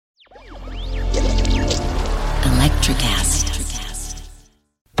Electrocast.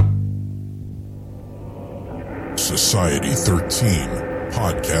 Society 13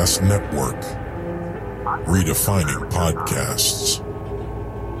 Podcast Network. Redefining podcasts.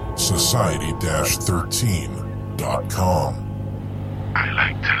 Society-13.com. I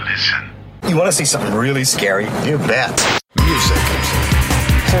like to listen. You want to see something really scary? You bet. Music,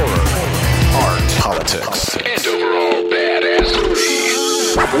 horror, art, politics, And overall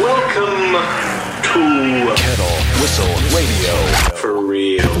badassery. Welcome to Kettle Whistle Radio. For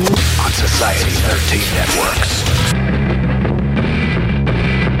Real On Society 13 Networks.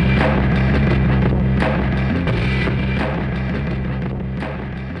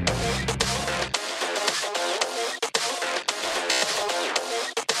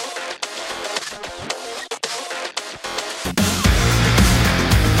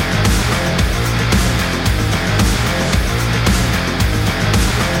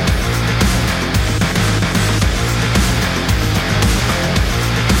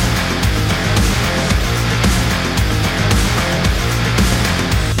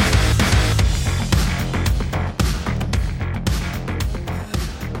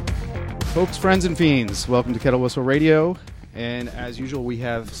 Folks, friends, and fiends, welcome to Kettle Whistle Radio. And as usual, we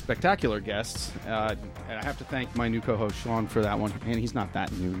have spectacular guests. And I have to thank my new co-host, Sean, for that one. And he's not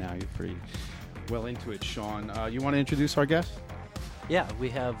that new now. You're pretty well into it, Sean. You want to introduce our guest? Yeah, we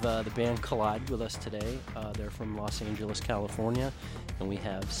have the band Collide with us today. They're from Los Angeles, California. And we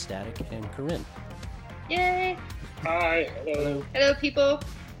have Static and Corinne. Yay! Hi. Hello. Hello, people.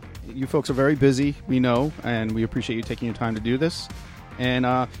 You folks are very busy, we know, and we appreciate you taking your time to do this. And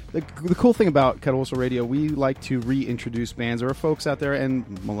the cool thing about Kettle Whistle Radio, we like to reintroduce bands. There are folks out there, and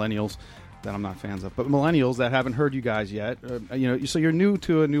millennials that I'm not fans of, but millennials that haven't heard you guys yet. So you're new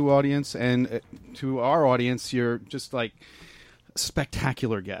to a new audience, and to our audience, you're just like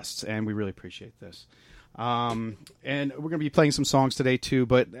spectacular guests, and we really appreciate this. And we're going to be playing some songs today too.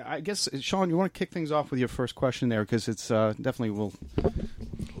 But I guess, Sean, you want to kick things off with your first question there, because it's definitely will.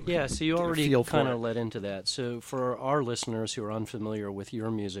 Yeah, so you already kind of led into that. So for our listeners who are unfamiliar with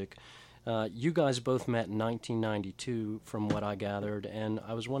your music, you guys both met in 1992, from what I gathered, and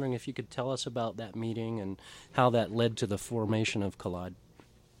I was wondering if you could tell us about that meeting and how that led to the formation of Collide.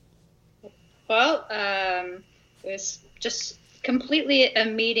 Well, it was just completely a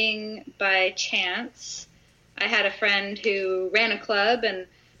meeting by chance. I had a friend who ran a club, and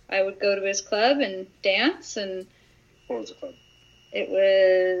I would go to his club and dance. And What was the club? it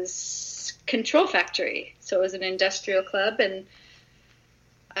was Control Factory, so it was an industrial club, and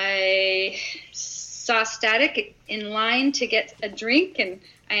I saw Static in line to get a drink, and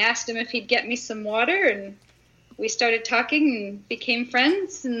I asked him if he'd get me some water, and we started talking and became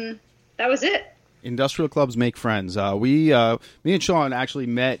friends, and that was it. Industrial clubs make friends. Me and Sean actually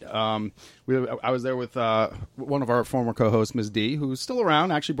met. I was there with one of our former co-hosts, Ms. D, who's still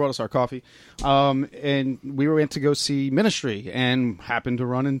around. Actually, brought us our coffee, and we went to go see Ministry, and happened to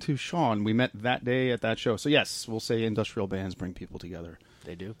run into Sean. We met that day at that show. So yes, we'll say industrial bands bring people together.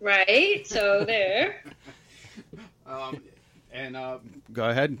 They do. Right, so there. Go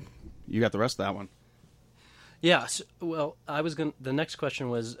ahead. You got the rest of that one. Yeah, well, the next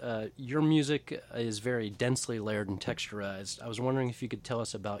question was, your music is very densely layered and texturized. I was wondering if you could tell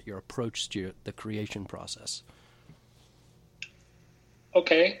us about your approach to the creation process.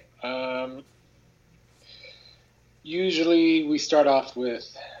 Okay. Usually we start off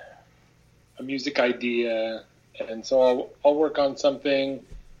with a music idea, and so I'll work on something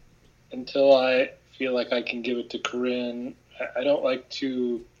until I feel like I can give it to Corinne. I don't like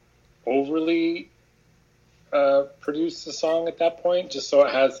to overly produce the song at that point, just so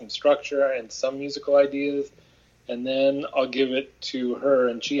it has some structure and some musical ideas, and then I'll give it to her,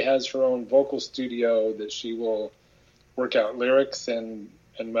 and she has her own vocal studio that she will work out lyrics and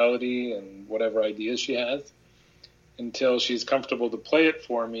melody and whatever ideas she has until she's comfortable to play it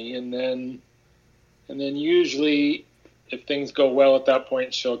for me, and then usually if things go well at that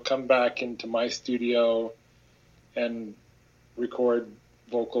point, she'll come back into my studio and record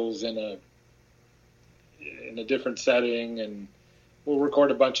vocals in a different setting, and we'll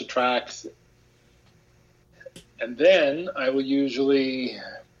record a bunch of tracks, and then I will usually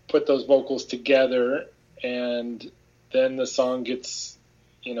put those vocals together, and then the song gets,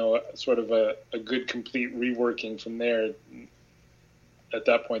 sort of a good complete reworking from there. At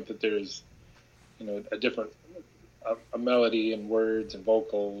that point, that there's, a different a melody and words and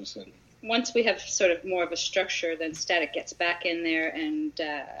vocals, and Once we have sort of more of a structure, then Static gets back in there and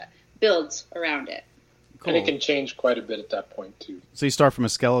builds around it. Cool. And it can change quite a bit at that point, too. So you start from a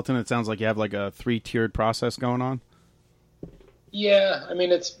skeleton. It sounds like you have like a 3-tiered process going on. Yeah, I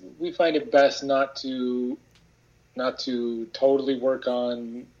mean, we find it best not to not to totally work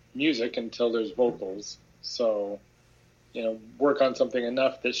on music until there's vocals. So, work on something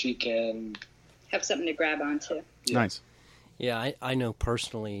enough that she can have something to grab onto. Yeah. Nice. Yeah, I know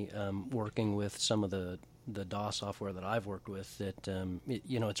personally, working with some of the DAW software that I've worked with, that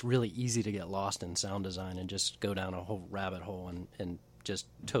it's really easy to get lost in sound design and just go down a whole rabbit hole and just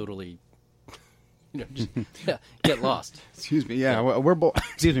totally, get lost. Excuse me. Yeah, we're both.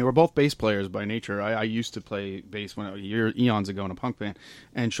 Excuse me. We're both bass players by nature. I used to play bass eons ago in a punk band,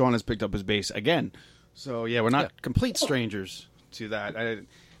 and Sean has picked up his bass again. So yeah, we're not complete strangers to that. And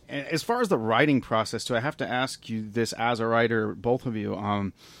as far as the writing process, too, I have to ask you this as a writer, both of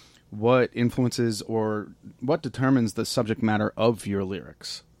you. What influences or what determines the subject matter of your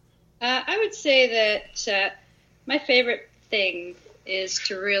lyrics? I would say that my favorite thing is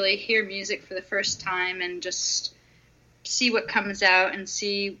to really hear music for the first time and just see what comes out and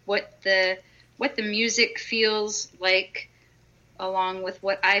see what the music feels like along with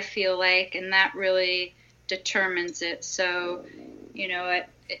what I feel like, and that really determines it. So,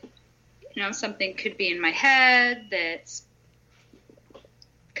 something could be in my head that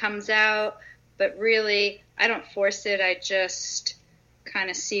comes out, but really I don't force it. I just kind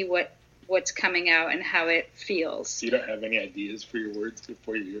of see what's coming out and how it feels. You don't have any ideas for your words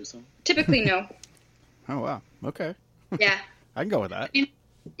before you hear some? Typically, no. Oh, wow. Okay. Yeah. I can go with that.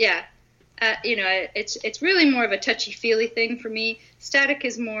 Yeah. It's really more of a touchy-feely thing for me. Static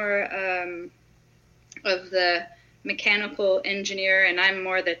is more of the mechanical engineer, and I'm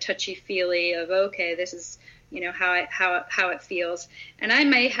more the touchy-feely of, okay, this is, how it feels. And I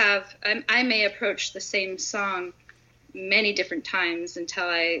may approach the same song many different times until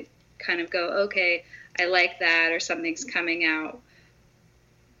I kind of go, okay, I like that, or something's coming out.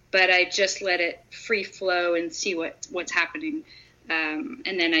 But I just let it free flow and see what's happening. And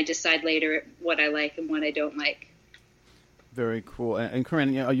then I decide later what I like and what I don't like. Very cool. And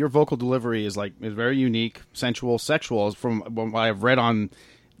Corinne, your vocal delivery is very unique, sensual, sexual. From what I've read on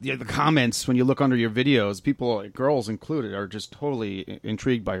the comments when you look under your videos, people, girls included, are just totally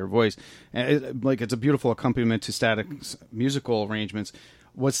intrigued by your voice. And it's a beautiful accompaniment to Static's musical arrangements.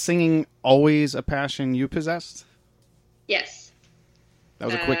 Was singing always a passion you possessed? Yes. That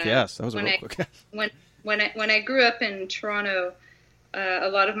was a quick yes. That was a real quick yes. When I grew up in Toronto, a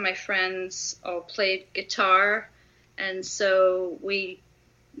lot of my friends all played guitar, and so we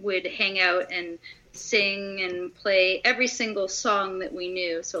would hang out and sing and play every single song that we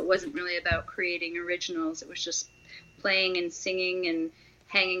knew. So it wasn't really about creating originals. It was just playing and singing and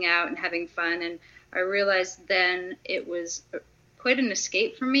hanging out and having fun. And I realized then it was quite an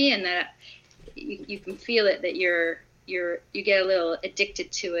escape for me, and that you can feel it, that you get a little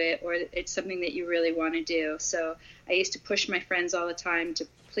addicted to it, or it's something that you really want to do. So I used to push my friends all the time to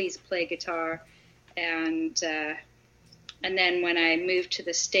please play guitar, and then when I moved to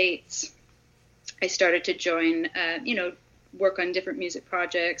the States, I started to join, work on different music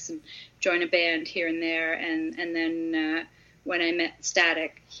projects and join a band here and there. And then when I met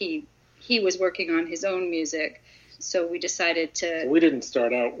Static, he was working on his own music, so we decided to. We didn't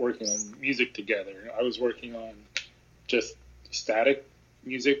start out working on music together. I was working on just Static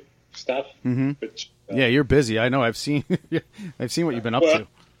music stuff. Mm-hmm. Which, yeah, you're busy. I know. I've seen what you've been up to.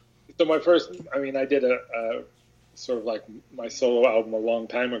 So I did a sort of like my solo album a long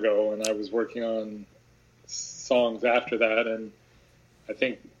time ago, and I was working on songs after that. And I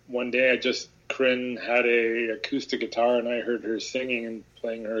think one day Corinne had a acoustic guitar, and I heard her singing and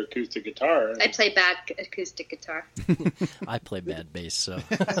playing her acoustic guitar. I play bad acoustic guitar. I play bad bass, so.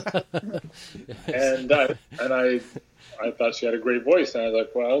 and I thought she had a great voice, and I was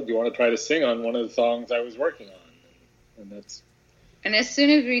like, well, do you want to try to sing on one of the songs I was working on? And as soon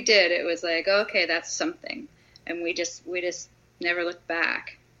as we did, it was like, okay, that's something. And we just never looked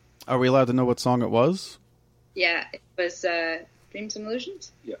back. Are we allowed to know what song it was? Yeah, it was Dreams and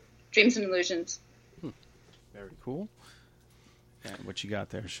Illusions? Yeah. Dreams and Illusions. Very cool. And what you got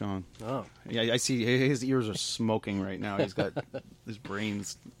there, Sean? Oh. Yeah, I see his ears are smoking right now. He's got his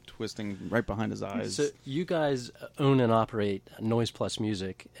brain's twisting right behind his eyes. So you guys own and operate Noise Plus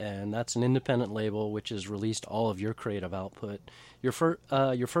Music, and that's an independent label which has released all of your creative output. Your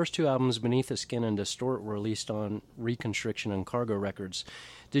first two albums, Beneath the Skin and Distort, were released on Reconstriction and Cargo Records.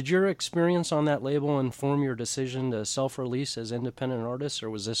 Did your experience on that label inform your decision to self-release as independent artists, or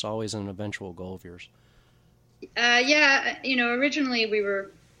was this always an eventual goal of yours? Yeah, originally we were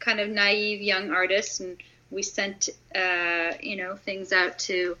kind of naive young artists, and we sent, things out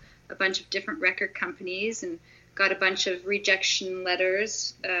to a bunch of different record companies and got a bunch of rejection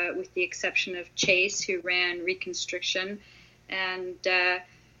letters, with the exception of Chase, who ran Reconstriction. And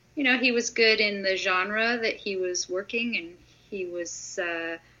he was good in the genre that he was working, and he was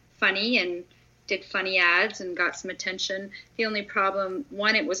funny and did funny ads and got some attention. The only problem,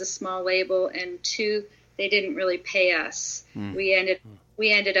 one, it was a small label, and two, they didn't really pay us. We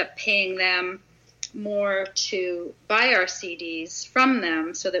ended up paying them more to buy our CDs from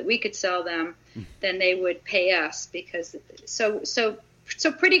them so that we could sell them than they would pay us, because so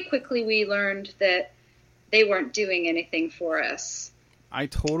pretty quickly we learned that they weren't doing anything for us. I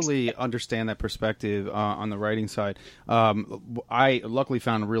totally understand that perspective on the writing side. I luckily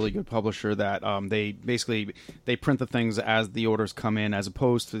found a really good publisher that they print the things as the orders come in, as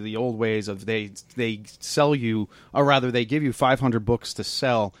opposed to the old ways of they sell you, or rather they give you 500 books to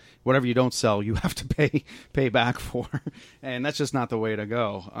sell. Whatever you don't sell, you have to pay back for, and that's just not the way to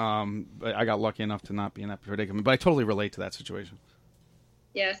go. But I got lucky enough to not be in that predicament, but I totally relate to that situation.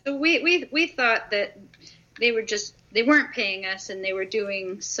 Yeah, so we thought that they weren't paying us, and they were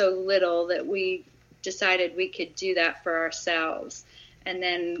doing so little that we decided we could do that for ourselves. And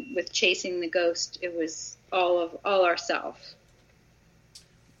then with Chasing the Ghost, it was all ourselves.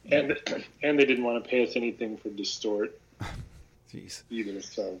 And they didn't want to pay us anything for Distort. Jeez. Either,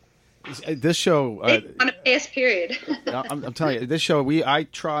 so. This show, they want to pay us, period. I'm telling you, this show, I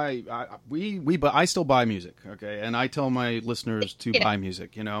still buy music, okay, and I tell my listeners to buy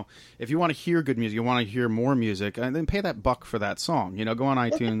music. If you want to hear good music, you want to hear more music, and then pay that $1 for that song. Go on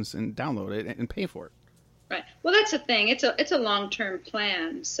iTunes and download it and pay for it. Right. Well, that's the thing. It's a long-term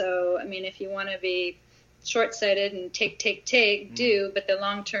plan. So, I mean, if you want to be short-sighted and take, do. But the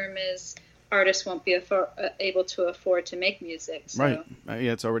long-term is artists won't be able to afford to make music. So. Right.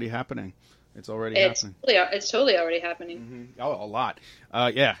 Yeah, it's already happening. It's totally already happening. Mm-hmm. Oh, a lot.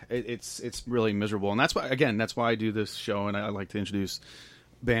 Yeah, it's really miserable, and that's why I do this show, and I like to introduce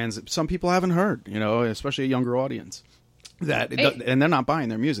bands that some people haven't heard. Especially a younger audience and they're not buying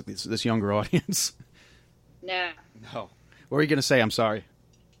their music. This younger audience. No. What were you going to say? I'm sorry.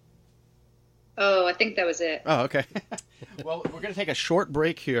 Oh, I think that was it. Oh, okay. Well, we're going to take a short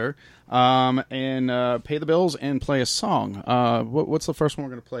break here and pay the bills and play a song. What's the first one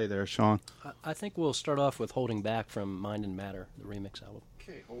we're going to play there, Sean? I think we'll start off with Holding Back from Mind and Matter, the remix album.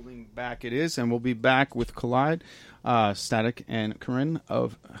 Okay, Holding Back it is, and we'll be back with Collide, Static and Corinne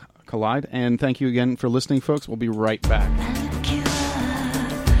of Collide. And thank you again for listening, folks. We'll be right back.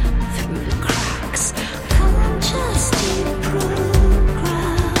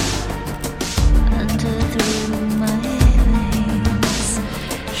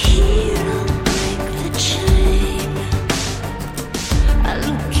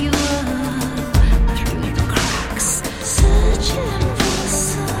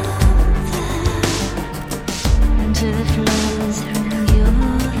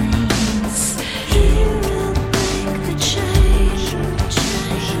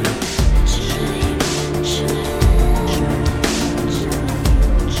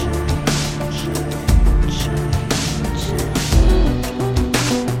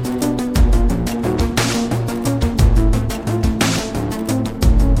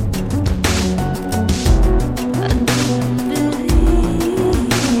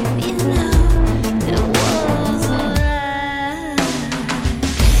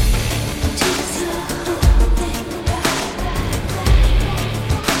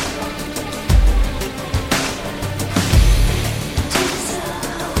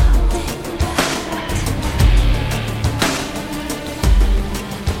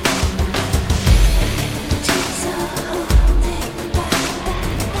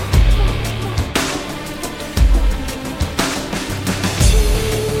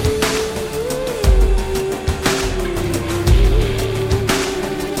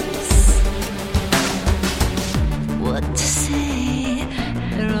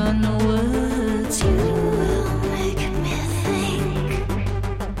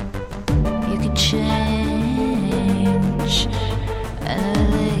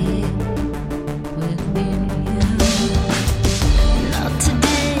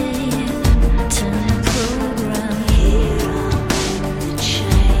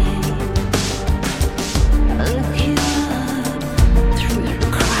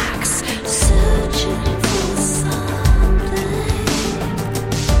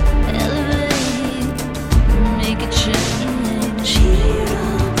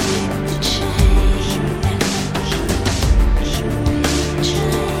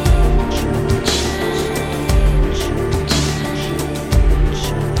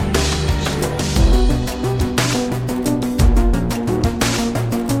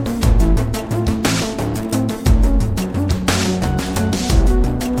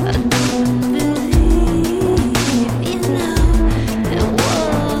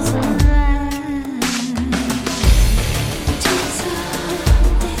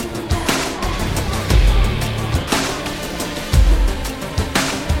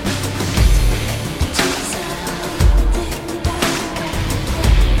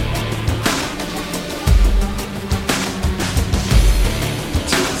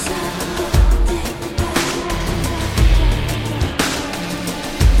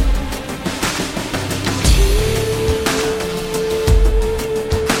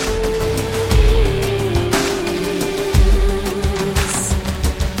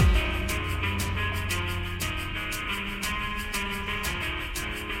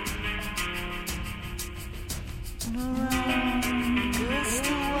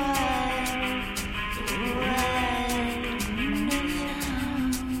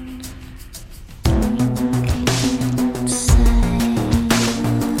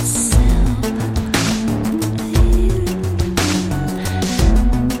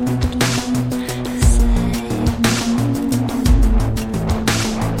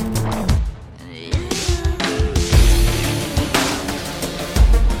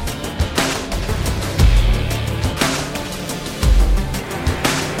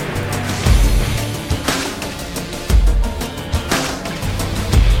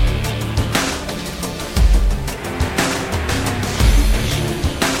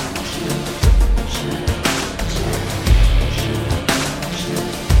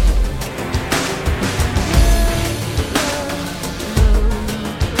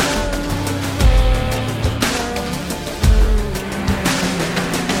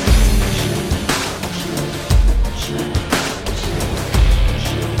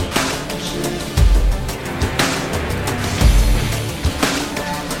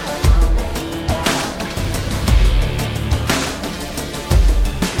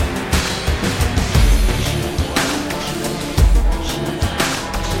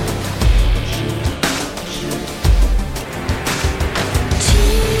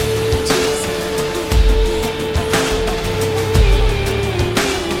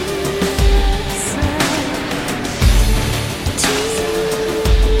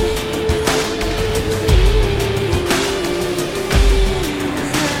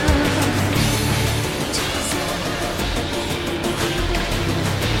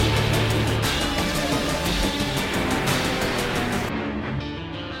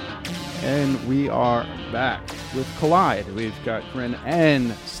 And we are back with Collide. We've got Corinne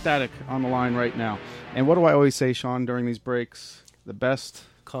and Static on the line right now. And what do I always say, Sean, during these breaks? The best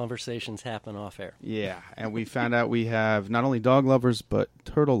conversations happen off air. Yeah, and we found out we have not only dog lovers, but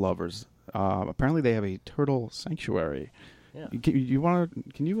turtle lovers. Apparently they have a turtle sanctuary. Yeah.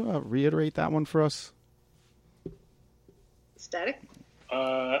 Can you reiterate that one for us? Static?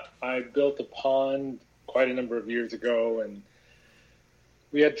 I built a pond quite a number of years ago, and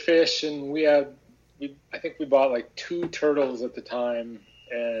we had fish, and I think we bought like 2 turtles at the time.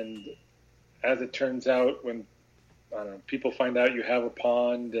 And as it turns out, when people find out you have a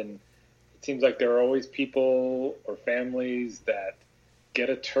pond, and it seems like there are always people or families that get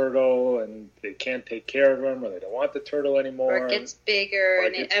a turtle and they can't take care of them, or they don't want the turtle anymore. Or it gets bigger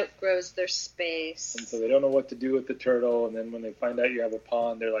and it outgrows their space. And so they don't know what to do with the turtle. And then when they find out you have a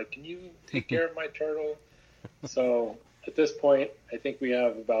pond, they're like, can you take care of my turtle? So at this point, I think we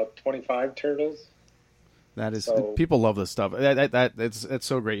have about 25 turtles. That is, people love this stuff. It's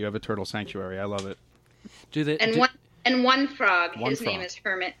so great. You have a turtle sanctuary. I love it. One frog. His name is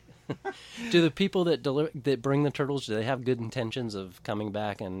Hermit. Do the people that bring the turtles, do they have good intentions of coming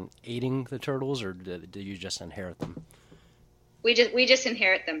back and eating the turtles, or do you just inherit them? We just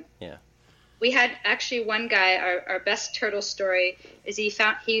inherit them. Yeah. We had actually one guy. Our best turtle story is he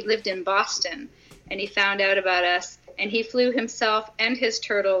lived in Boston, and he found out about us, and he flew himself and his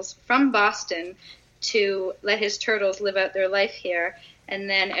turtles from Boston to let his turtles live out their life here, and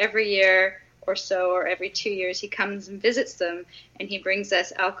then every year or so, or every 2 years, he comes and visits them, and he brings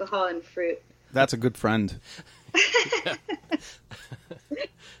us alcohol and fruit. That's a good friend.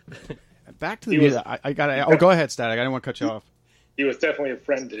 Back to the music. Go ahead, Static. I didn't want to cut you off. He was definitely a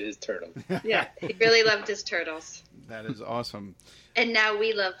friend to his turtles. Yeah, he really loved his turtles. That is awesome. And now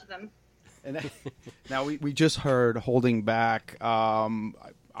we love them. And now we just heard "Holding Back." I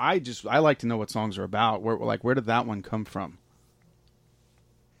like to know what songs are about. Where did that one come from?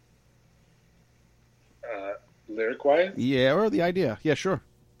 Lyric-wise? Yeah, or the idea. Yeah, sure.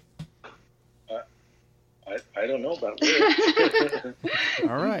 I don't know about lyrics.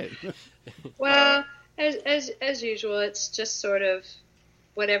 All right. Well, as usual, it's just sort of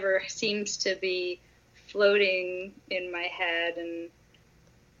whatever seems to be floating in my head, and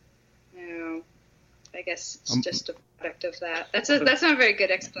I guess it's just a product of that. That's not a very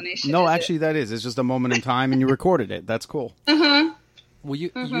good explanation. No, actually, that is. It's just a moment in time, and you recorded it. That's cool. Well,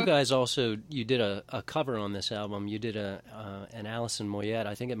 you guys also, you did a cover on this album. You did an Alison Moyet.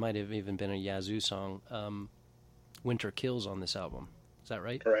 I think it might have even been a Yazoo song, Winter Kills, on this album. Is that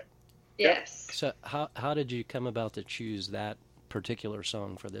right? Correct. Yes. So how did you come about to choose that particular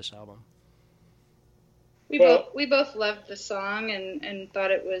song for this album? We both loved the song and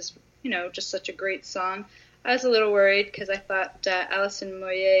thought it was, just such a great song. I was a little worried because I thought Alison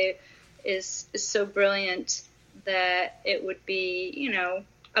Moyet is so brilliant that it would be,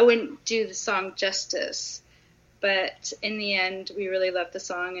 I wouldn't do the song justice. But in the end, we really loved the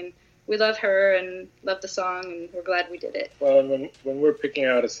song, and we love her and love the song, and we're glad we did it. Well, when we're picking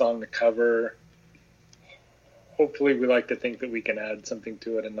out a song to cover, hopefully we like to think that we can add something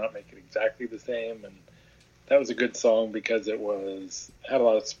to it and not make it exactly the same. And that was a good song because it had a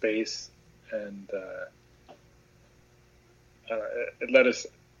lot of space, and it let us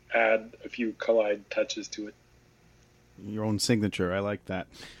add a few Collide touches to it. Your own signature. I like that.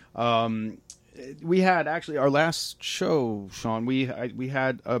 We had actually our last show, Sean. We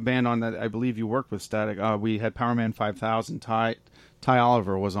had a band on that I believe you worked with, Static. We had Powerman 5000. Ty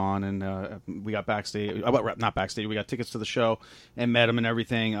Oliver was on, and we got backstage. Not backstage. We got tickets to the show and met him and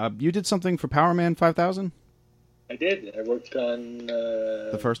everything. You did something for Powerman 5000? I did. I worked on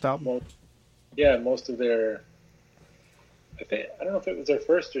the first album. Most of their. I don't know if it was their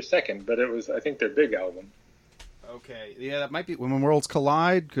first or second, but it was. I think their big album. Okay, yeah, that might be When Worlds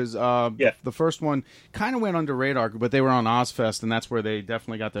Collide, because the first one kind of went under radar, but they were on Ozfest, and that's where they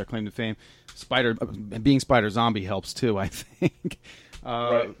definitely got their claim to fame. Being Spider Zombie helps too, I think.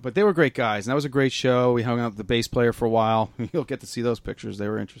 Right. But they were great guys, and that was a great show. We hung out with the bass player for a while. You'll get to see those pictures; they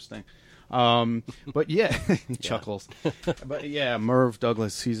were interesting. But yeah, chuckles. But yeah, Merv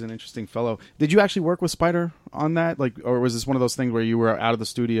Douglas, he's an interesting fellow. Did you actually work with Spider on that, or was this one of those things where you were out of the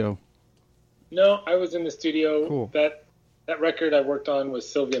studio? No, I was in the studio. Cool. That record I worked on was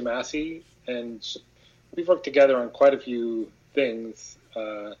Sylvia Massey, and we've worked together on quite a few things.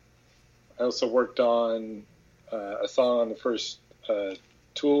 I also worked on a song on the first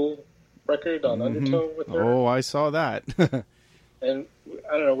Tool record on Undertow with her. Oh, I saw that. And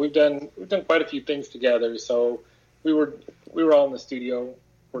I don't know, we've done quite a few things together. So we were all in the studio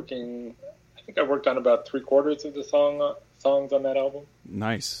working. I think I worked on about 3/4 of the songs on that album.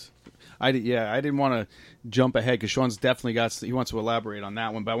 Nice. I didn't want to jump ahead because Sean's definitely he wants to elaborate on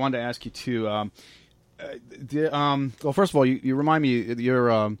that one. But I wanted to ask you too. Well, first of all, you remind me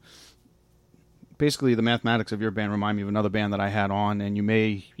your basically the mathematics of your band remind me of another band that I had on, and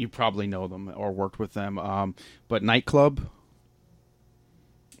you probably know them or worked with them. But Nightclub,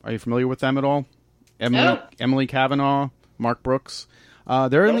 are you familiar with them at all? Emily Kavanaugh, Mark Brooks.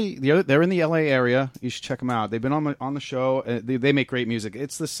 They're in the LA area. You should check them out. They've been on the show. They make great music.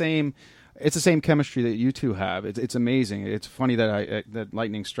 It's the same chemistry that you two have. It's amazing. It's funny that that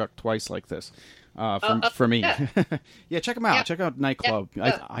lightning struck twice like this for me. Yeah. Yeah, check them out. Yeah. Check out Nightclub.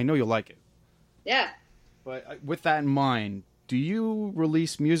 Yeah. I know you'll like it. Yeah. But with that in mind, do you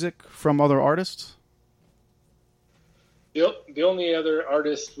release music from other artists? The only other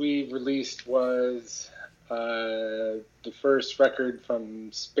artist we released was the first record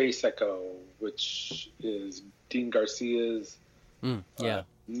from Space Echo, which is Dean Garcia's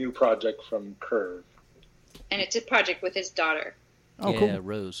new project from Curve. And it's a project with his daughter. Oh, cool.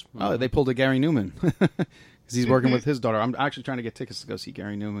 Rose. Oh, they pulled a Gary Newman. Because he's working with his daughter. I'm actually trying to get tickets to go see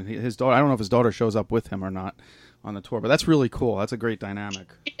Gary Newman. His daughter. I don't know if his daughter shows up with him or not on the tour, but that's really cool. That's a great dynamic.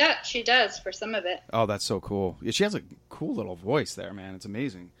 She does for some of it. Oh, that's so cool. Yeah, she has a cool little voice there, man. It's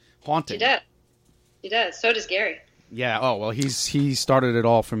amazing. Haunting. She does. So does Gary. Yeah. Oh, well, he started it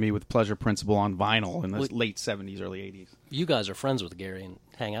all for me with Pleasure Principle on vinyl in the late 70s, early 80s. You guys are friends with Gary and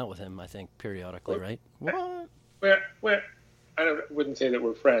hang out with him, I think, periodically, right? What? Wouldn't say that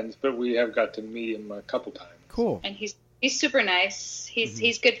we're friends, but we have got to meet him a couple times. Cool. And he's super nice.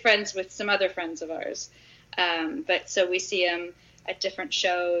 He's good friends with some other friends of ours. But so we see him at different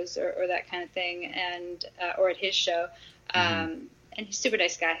shows or that kind of thing, and or at his show. And he's a super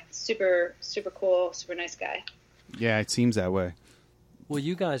nice guy. Super, super cool, super nice guy. Yeah, it seems that way. Well,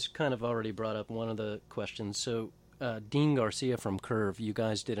 you guys kind of already brought up one of the questions. So Dean Garcia from Curve, you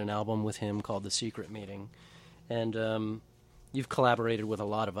guys did an album with him called The Secret Meeting. And you've collaborated with a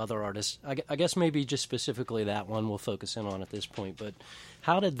lot of other artists. I guess maybe just specifically that one we'll focus in on at this point. But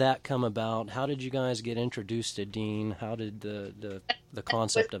how did that come about? How did you guys get introduced to Dean? How did the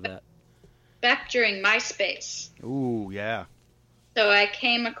concept of that? Back during MySpace. Ooh, yeah. So I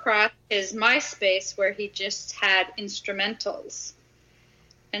came across his MySpace where he just had instrumentals.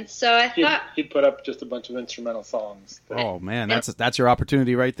 And so I thought... He'd put up just a bunch of instrumental songs. Oh, man, that's your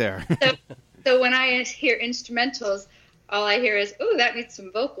opportunity right there. So when I hear instrumentals, all I hear is, ooh, that needs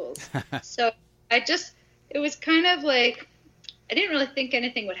some vocals. So it was kind of like, I didn't really think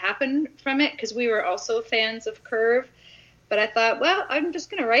anything would happen from it because we were also fans of Curve. But I thought, well, I'm just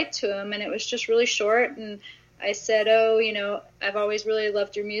going to write to him. And it was just really short. And I said, I've always really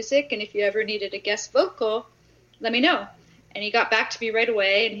loved your music. And if you ever needed a guest vocal, let me know. And he got back to me right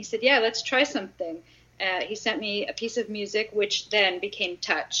away. And he said, yeah, let's try something. He sent me a piece of music, which then became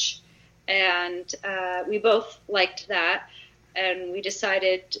Touch. And we both liked that, and we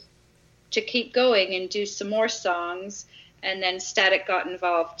decided to keep going and do some more songs, and then Static got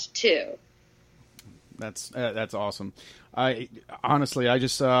involved too. That's awesome. I honestly I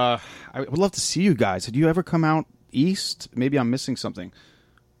would love to see you guys. Did you ever come out east? Maybe I'm missing something.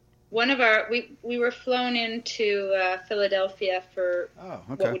 We were flown into Philadelphia for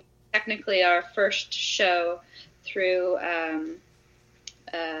what was technically our first show through.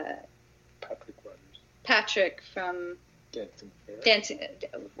 Patrick from Dancing.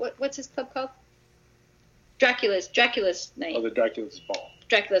 What's his club called? Dracula's Night. Oh, the Dracula's Ball.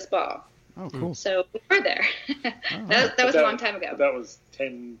 Dracula's Ball. Oh, cool. So we were there. That was a long time ago. That was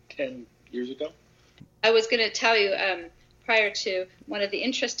 10 years ago. I was going to tell you prior to, one of the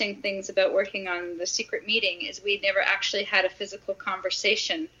interesting things about working on The Secret Meeting is we never actually had a physical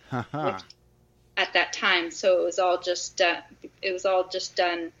conversation at that time. So it was all just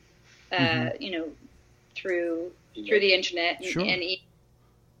done. Through the internet and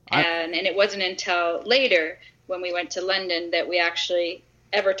it wasn't until later when we went to London that we actually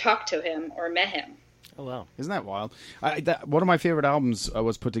ever talked to him or met him. Oh, wow. Isn't that wild? One of my favorite albums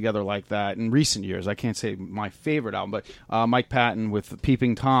was put together like that in recent years. I can't say my favorite album, but Mike Patton with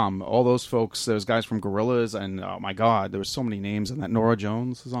Peeping Tom, all those folks, those guys from Gorillaz, and oh my God, there were so many names on that. Nora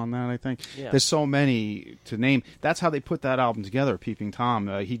Jones is on that, I think. Yeah. There's so many to name. That's how they put that album together, Peeping Tom.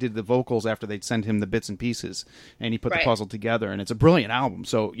 He did the vocals after they'd send him the bits and pieces, and he put the puzzle together, and it's a brilliant album.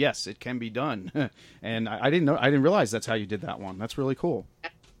 So yes, it can be done. And I didn't realize that's how you did that one. That's really cool.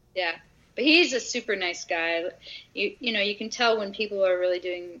 Yeah. But he's a super nice guy. You can tell when people are really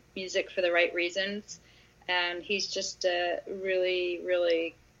doing music for the right reasons. And he's just a really,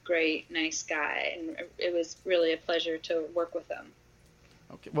 really great, nice guy. And it was really a pleasure to work with him.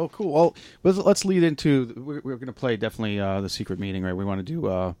 Okay, well, cool. Well, let's lead into, we're going to play definitely The Secret Meeting, right? We want to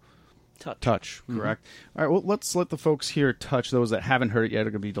do Touch, correct. All right, well, let's let the folks hear Touch. Those that haven't heard it yet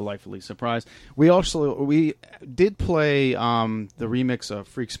are going to be delightfully surprised. We did play the remix of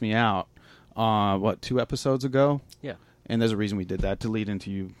Freaks Me Out, 2 episodes ago? Yeah. And there's a reason we did that, to lead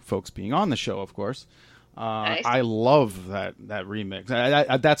into you folks being on the show, of course. Nice. I love that remix.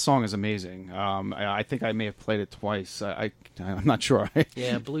 That song is amazing. I think I may have played it twice. I'm not sure.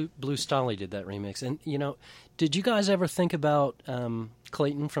 Yeah, Blue Stolly did that remix. And, did you guys ever think about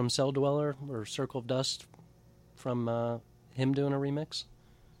Clayton from Cell Dweller or Circle of Dust, from him doing a remix?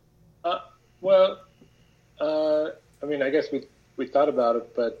 I guess we thought about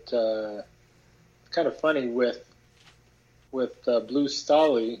it, but it's kind of funny with Blue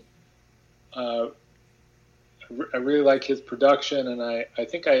Stolly. I really like his production, and I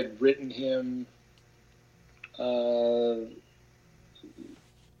think I had written him. I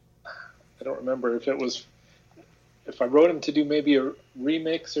don't remember if I wrote him to do maybe a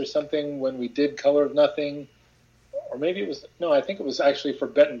remix or something when we did Color of Nothing, or maybe it was I think it was actually for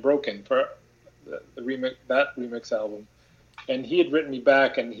Bet and Broken, for the remix album. And he had written me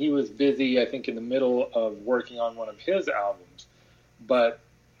back, and he was busy, I think, in the middle of working on one of his albums, but.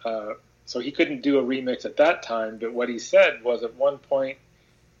 So he couldn't do a remix at that time, but what he said was at one point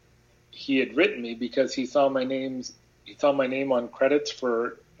he had written me because he saw my name on credits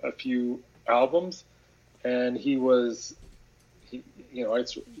for a few albums, and he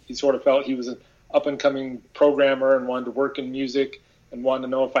sort of felt he was an up and coming programmer and wanted to work in music and wanted to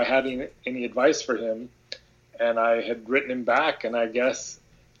know if I had any advice for him. And I had written him back, and I guess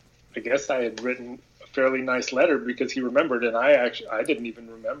I had written fairly nice letter because he remembered, and I didn't even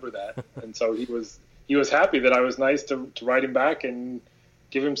remember that. And so he was happy that I was nice to write him back and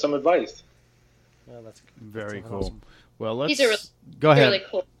give him some advice. Well, that's very cool. Awesome. Well, he's a go ahead. Really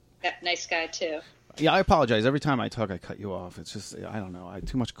cool, nice guy too. Yeah, I apologize. Every time I talk, I cut you off. It's just, I don't know. I had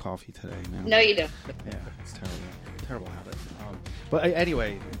too much coffee today, man. No, you don't. Yeah, it's terrible habit. But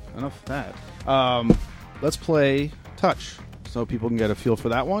anyway, enough of that. Let's play Touch, so people can get a feel for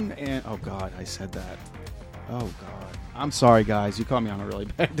that one. And oh God, I said that. Oh God, I'm sorry, guys. You caught me on a really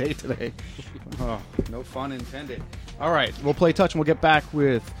bad day today. Oh, no fun intended. All right, we'll play Touch, and we'll get back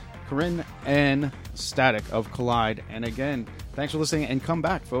with Corinne and Static of Collide. And again, thanks for listening, and come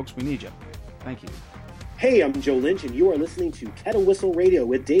back, folks. We need you. Thank you. Hey, I'm Joe Lynch, and you are listening to Kettle Whistle Radio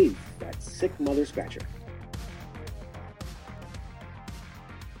with Dave, that sick mother scratcher.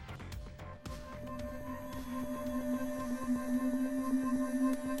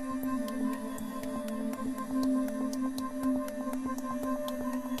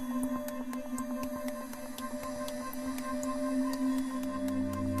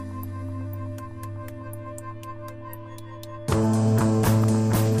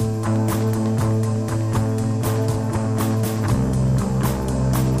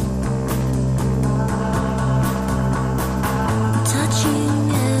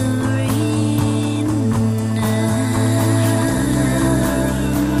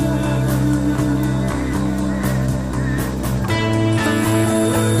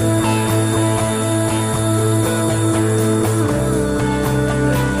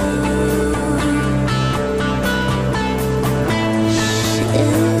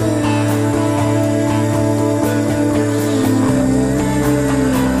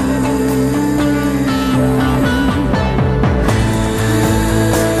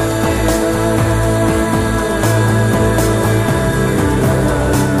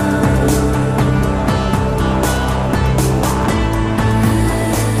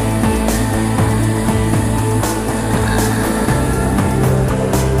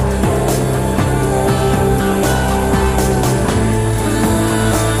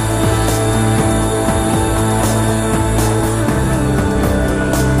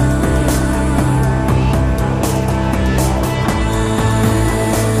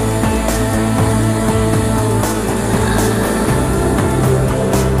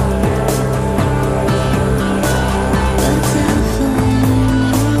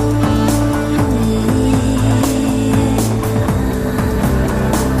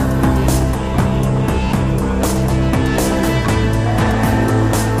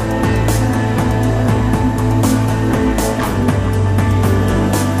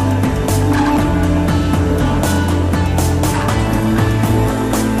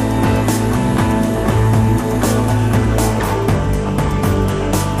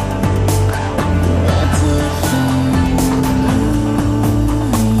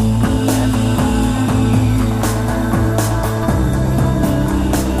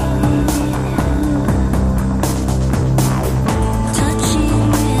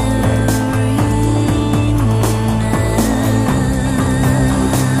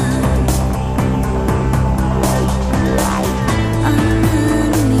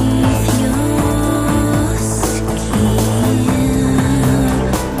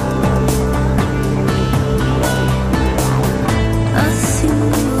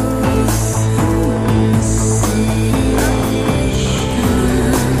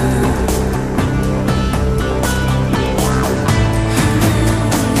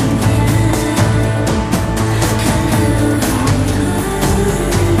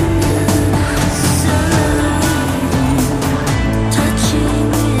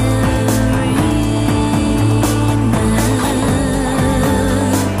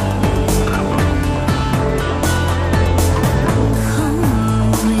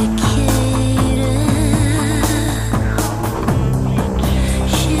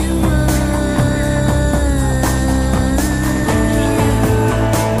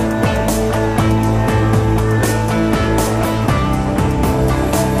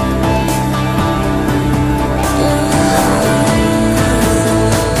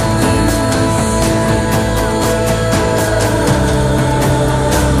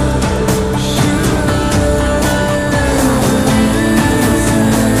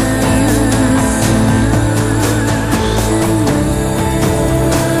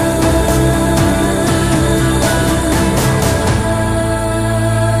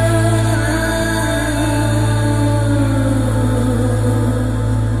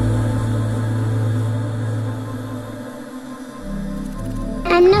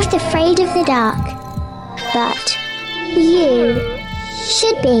 afraid of the dark, but you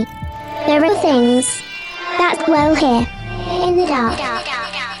should be. There are things that dwell here in the dark.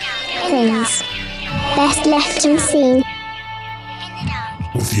 Things best left unseen.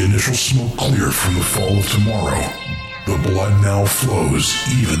 With the initial smoke cleared from the fall of tomorrow, the blood now flows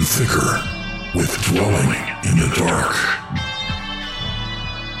even thicker with dwelling in the dark.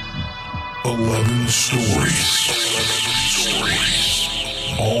 11 stories.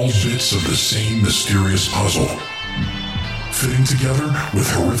 All bits of the same mysterious puzzle, fitting together with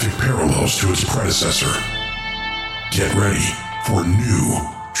horrific parallels to its predecessor. Get ready for new,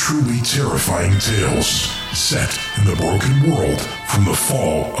 truly terrifying tales set in the broken world from the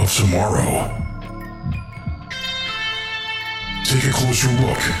fall of tomorrow. Take a closer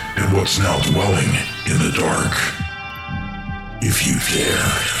look at what's now dwelling in the dark. If you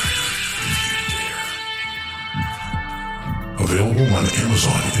dare. Available on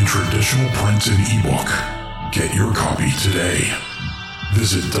Amazon in traditional print and ebook. Get your copy today.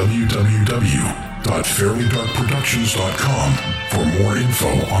 Visit www.fairlydarkproductions.com for more info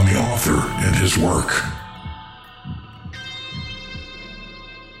on the author and his work.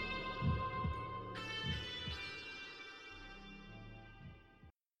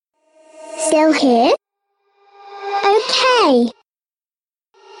 Still here? Okay.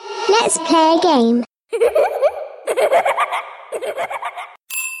 Let's play a game.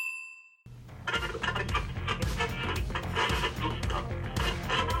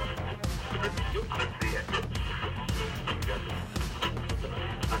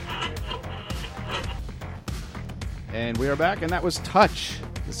 And we are back, and that was Touch,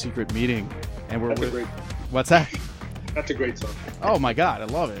 The Secret Meeting. And we're Great. What's that? That's a great song. Oh my God, I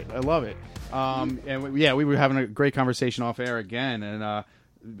love it. And we were having a great conversation off air again, and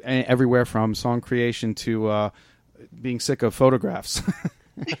everywhere from song creation to being sick of photographs.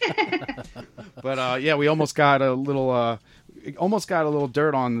 But we almost got a little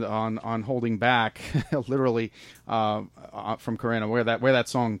dirt on holding back, literally, from Corinna, where that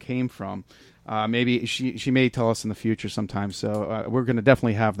song came from. Maybe she may tell us in the future sometime. So we're going to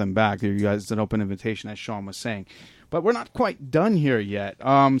definitely have them back. You guys, it's an open invitation, as Sean was saying. But we're not quite done here yet.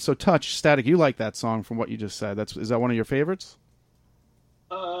 So Touch, Static, you like that song from what you just said. Is that one of your favorites?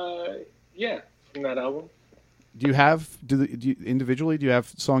 Yeah, from that album. Do you individually, do you have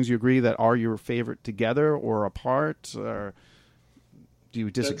songs you agree that are your favorite together or apart? Or do you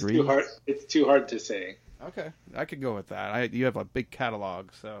disagree? It's too hard to say. Okay, I could go with that. You have a big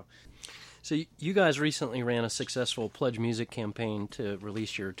catalog, so... So you guys recently ran a successful Pledge Music campaign to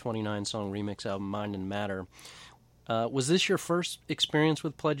release your 29-song remix album, Mind and Matter. Was this your first experience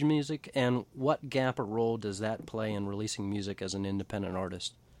with Pledge Music, and what gap or role does that play in releasing music as an independent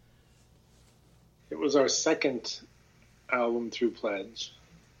artist? It was our second album through Pledge.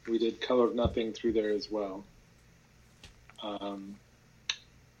 We did Color of Nothing through there as well. What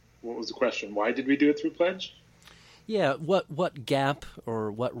was the question? Why did we do it through Pledge? Yeah, what gap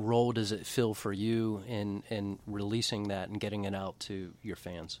or what role does it fill for you in releasing that and getting it out to your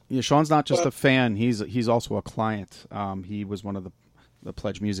fans? Yeah, Sean's not just a fan; he's also a client. He was one of the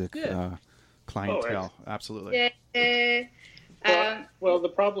Pledge Music clientele. Absolutely. Well, the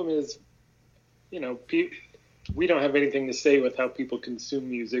problem is, we don't have anything to say with how people consume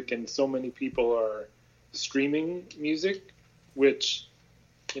music, and so many people are streaming music, which,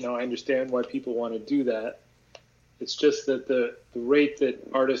 I understand why people want to do that. It's just that the rate that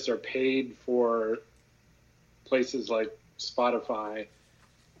artists are paid for places like Spotify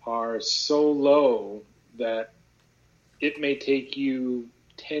are so low that it may take you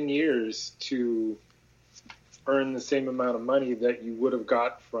 10 years to earn the same amount of money that you would have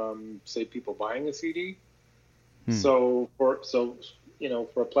got from, say, people buying a CD. So for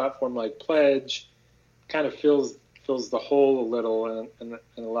a platform like Pledge, kind of fills the hole a little and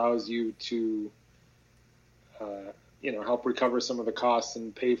allows you to help recover some of the costs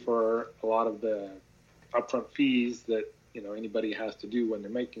and pay for a lot of the upfront fees that anybody has to do when they're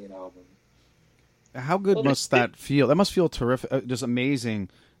making an album. How good must that feel? That must feel terrific, just amazing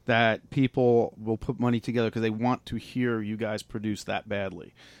that people will put money together because they want to hear you guys produce that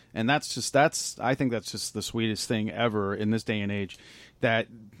badly. And I think that's just the sweetest thing ever in this day and age, that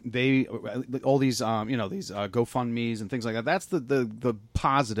all these these GoFundMe's and things like that. That's the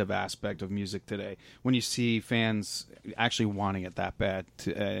positive aspect of music today, when you see fans actually wanting it that bad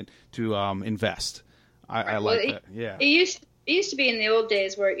to invest. I like that. Yeah. It used to be in the old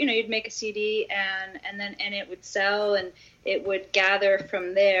days where you'd make a CD and it would sell and it would gather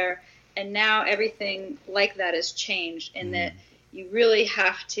from there. And now everything like that has changed in that you really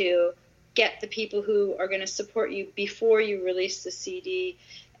have to get the people who are going to support you before you release the CD.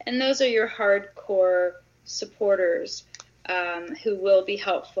 And those are your hardcore supporters who will be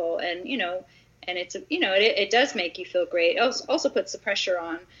helpful. And, and it's, it does make you feel great. It also puts the pressure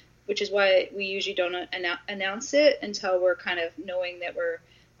on, which is why we usually don't announce it until we're kind of knowing that we're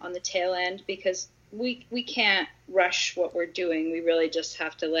on the tail end, because we can't rush what we're doing. We really just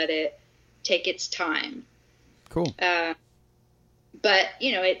have to let it take its time. Cool. But,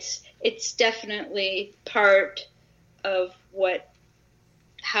 it's definitely part of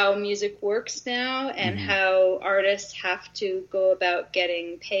how music works now and how artists have to go about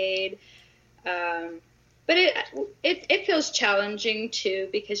getting paid. But it feels challenging too,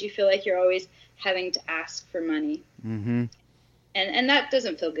 because you feel like you're always having to ask for money. Mm-hmm. And that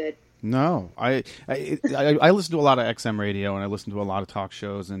doesn't feel good. No, I listen to a lot of XM radio, and I listen to a lot of talk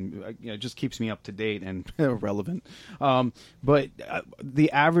shows, and it just keeps me up to date and relevant. But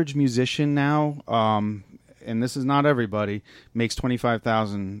the average musician now, and this is not everybody, makes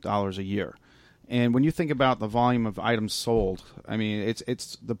 $25,000 a year. And when you think about the volume of items sold, I mean,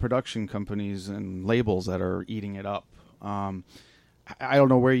 it's the production companies and labels that are eating it up. I don't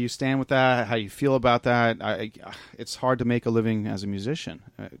know where you stand with that, how you feel about that. It's hard to make a living as a musician,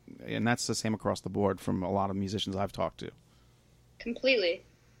 and that's the same across the board from a lot of musicians I've talked to. Completely.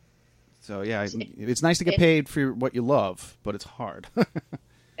 So yeah, it's nice to get paid for what you love, but it's hard.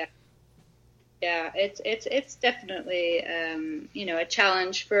 Yeah, it's definitely a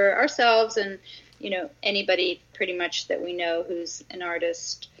challenge for ourselves, and anybody pretty much that we know who's an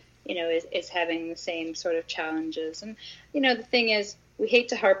artist, is having the same sort of challenges. And the thing is, we hate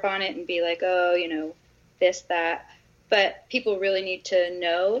to harp on it and be like, oh, this, that, but people really need to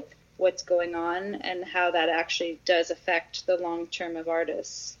know what's going on and how that actually does affect the long term of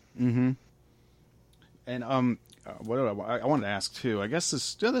artists. Mm-hmm. And what I wanted to ask too, I guess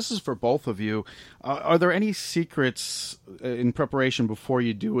this is for both of you. Are there any secrets in preparation before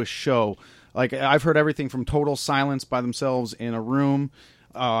you do a show? Like, I've heard everything from total silence by themselves in a room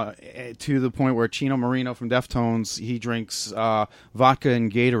to the point where Chino Marino from Deftones, he drinks vodka and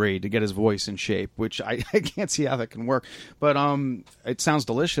Gatorade to get his voice in shape, which I can't see how that can work. But it sounds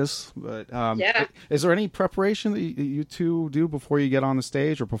delicious. But yeah. Is there any preparation that you two do before you get on the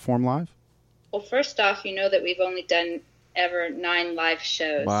stage or perform live? Well, first off, that we've only done ever 9 live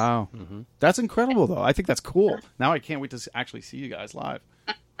shows. Wow. Mm-hmm. That's incredible, though. I think that's cool. Now I can't wait to actually see you guys live.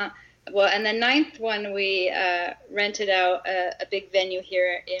 Well, and the 9th one, we rented out a big venue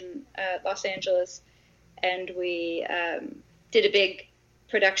here in Los Angeles, and we did a big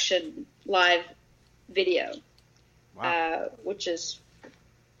production live video, which is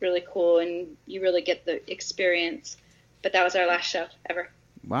really cool, and you really get the experience. But that was our last show ever.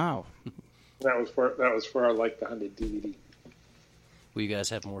 Wow. That was for our Like the 100 DVD. Will you guys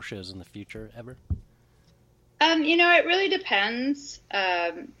have more shows in the future ever? It really depends.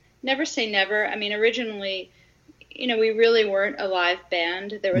 Never say never. I mean, originally, we really weren't a live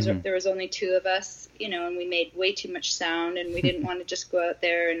band. There was only 2 of us, and we made way too much sound, and we didn't want to just go out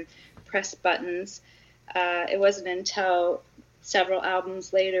there and press buttons. It wasn't until several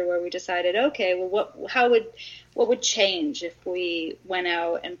albums later where we decided, okay, well, what would change if we went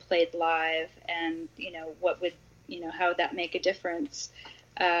out and played live, and what would how would that make a difference?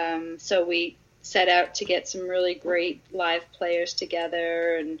 So we set out to get some really great live players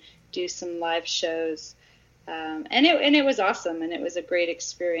together and do some live shows, and it was awesome, and it was a great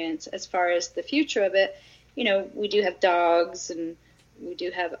experience. As far as the future of it, we do have dogs, and we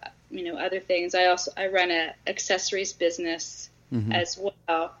do have other things. I run a accessories business as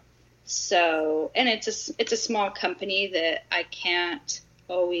well. So, and it's a small company that I can't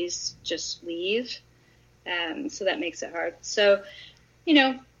always just leave, so that makes it hard. So,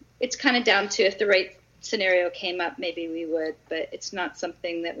 it's kind of down to if the right scenario came up, maybe we would, but it's not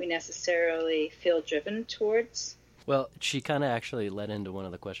something that we necessarily feel driven towards. Well, she kind of actually led into one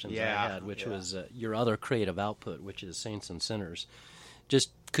of the questions I had, which was your other creative output, which is Saints and Sinners. Just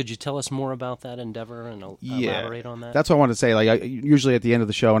could you tell us more about that endeavor and elaborate on that? That's what I want to say. Like, usually at the end of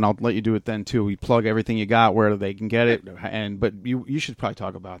the show, and I'll let you do it then too, we plug everything you got where they can get it, but you should probably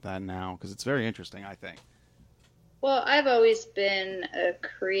talk about that now because it's very interesting, I think. Well, I've always been a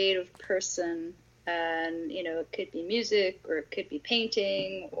creative person, and it could be music or it could be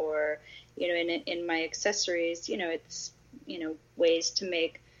painting, or in my accessories, it's ways to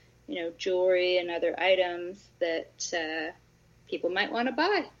make jewelry and other items that people might want to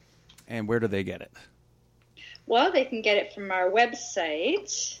buy. And where do they get it? Well, they can get it from our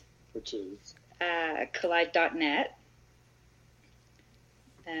website, which is collide.net.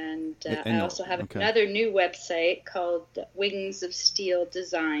 And I also have another new website called Wings of Steel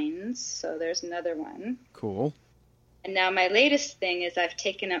Designs. So there's another one. Cool. And now my latest thing is I've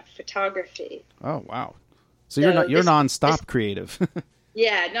taken up photography. Oh, wow. So you're nonstop creative.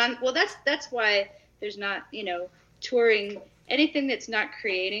 Yeah, well that's why there's not, touring. Anything that's not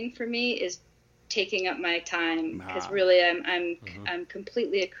creating for me is taking up my time, because really I'm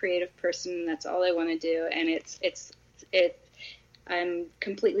completely a creative person, and that's all I want to do, and I'm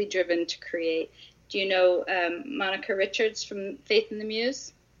completely driven to create. Do you know Monica Richards from Faith and the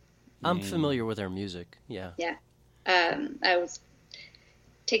Muse? I'm familiar with her music. Yeah. Yeah. I was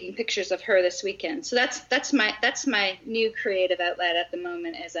taking pictures of her this weekend. So that's my new creative outlet at the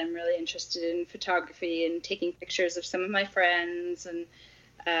moment, as I'm really interested in photography and taking pictures of some of my friends and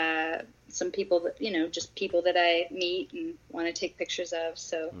some people that, just people that I meet and want to take pictures of.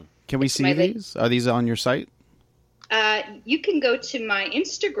 So can we see these? Are these on your site? You can go to my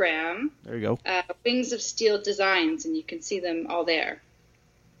Instagram. There you go. Wings of Steel Designs, and you can see them all there.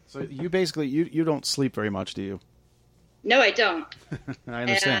 So you basically, you don't sleep very much, do you? No, I don't. I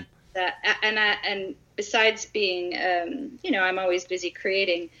understand. And besides being, I'm always busy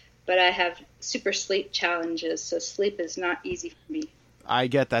creating, but I have super sleep challenges, so sleep is not easy for me. I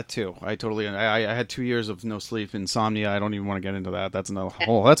get that too. I had 2 years of no sleep, insomnia. I don't even want to get into that. That's a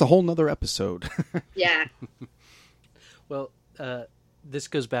whole nother episode. Yeah. Well, this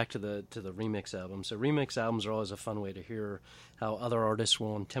goes back to the remix album. So remix albums are always a fun way to hear how other artists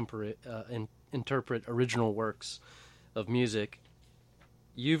will interpret original works of music.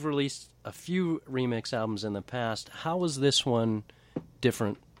 You've released a few remix albums in the past. How was this one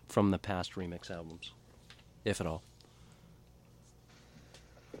different from the past remix albums, if at all?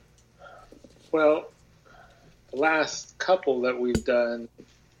 Well, the last couple that we've done,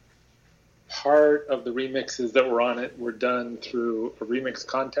 part of the remixes that were on it were done through a remix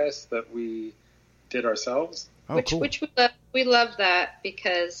contest that we did ourselves. Oh, cool. Which we love that,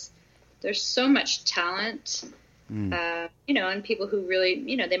 because there's so much talent, and people who really,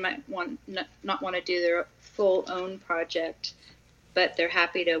 they might not want to do their full own project, but they're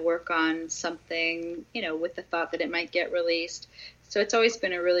happy to work on something, with the thought that it might get released. So it's always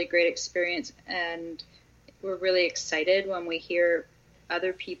been a really great experience, and we're really excited when we hear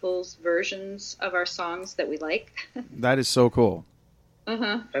other people's versions of our songs that we like. That is so cool.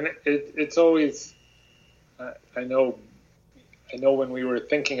 Uh-huh. And it's always, I know when we were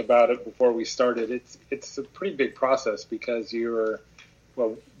thinking about it before we started, it's a pretty big process, because we were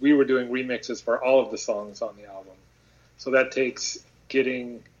doing remixes for all of the songs on the album. So that takes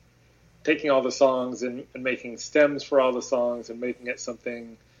taking all the songs and making stems for all the songs and making it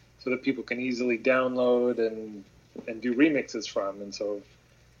something so that people can easily download and do remixes from. And so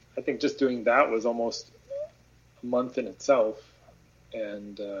I think just doing that was almost a month in itself.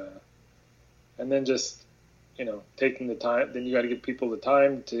 And then just, taking the time, then you got to give people the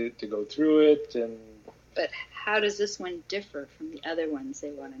time to go through it. But how does this one differ from the other ones, they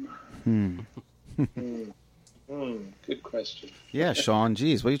want to know? Good question. Yeah, Sean,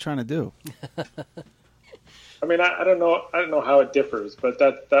 geez, what are you trying to do? I mean, I don't know how it differs, but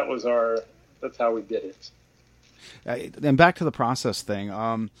that's how we did it. And back to the process thing.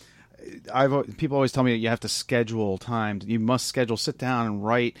 People always tell me that you have to schedule time. You must sit down and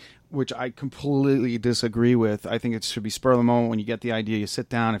write, which I completely disagree with. I think it should be spur of the moment. When you get the idea, you sit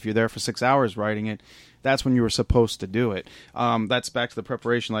down. If you're there for 6 hours writing it, that's when you were supposed to do it. That's back to the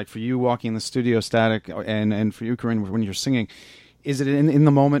preparation. Like for you walking in the studio, Static, and for you, Corinne, when you're singing, is it in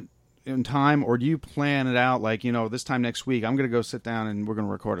the moment in time, or do you plan it out like, this time next week, I'm going to go sit down and we're going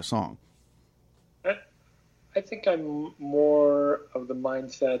to record a song? I think I'm more of the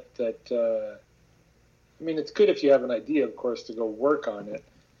mindset that, it's good if you have an idea, of course, to go work on it.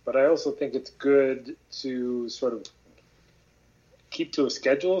 But I also think it's good to sort of keep to a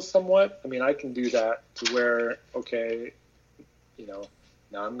schedule somewhat. I can do that to where, okay,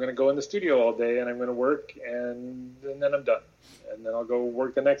 now I'm going to go in the studio all day and I'm going to work and then I'm done. And then I'll go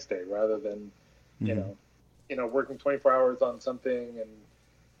work the next day rather than, working 24 hours on something.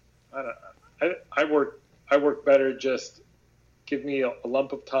 And I work better, just give me a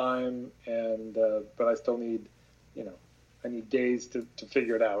lump of time, and but I still need, I need days to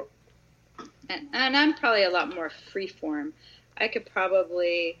figure it out. And I'm probably a lot more freeform. I could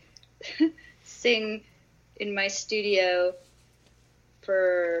probably sing in my studio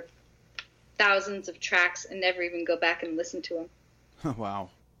for thousands of tracks and never even go back and listen to them. Oh, wow.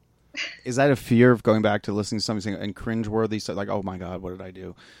 Is that a fear of going back to listening to something and cringeworthy stuff? Like, oh my God, what did I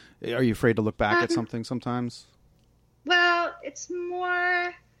do? Are you afraid to look back at something sometimes? Well, it's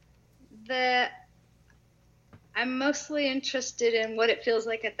more that I'm mostly interested in what it feels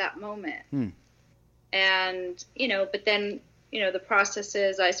like at that moment. And, but then, the process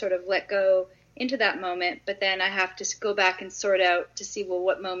is I sort of let go into that moment, but then I have to go back and sort out to see, well,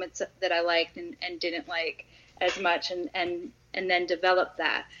 what moments that I liked and didn't like as much, and then develop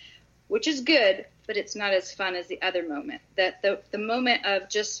that, which is good, but it's not as fun as the other moment. That the moment of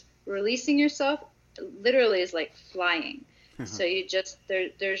just releasing yourself literally is like flying. So you just,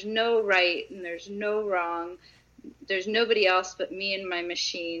 there's no right and there's no wrong. There's nobody else but me and my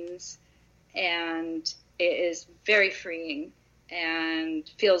machines, and it is very freeing and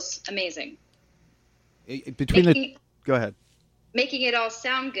feels amazing. Go ahead. Making it all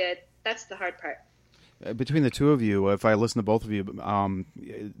sound good, that's the hard part. Between the two of you, if I listen to both of you,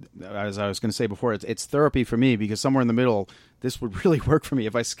 as I was going to say before, it's therapy for me, because somewhere in the middle, this would really work for me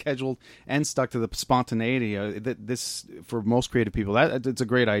if I scheduled and stuck to the spontaneity. This, for most creative people, it's a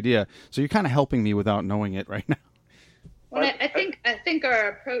great idea. So you're kind of helping me without knowing it right now. Well, I think our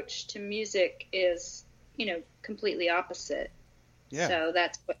approach to music is, completely opposite. Yeah. So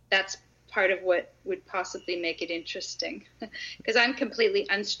that's part of what would possibly make it interesting, because I'm completely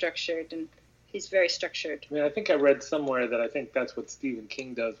unstructured and he's very structured. I mean, I think I read somewhere that I think that's what Stephen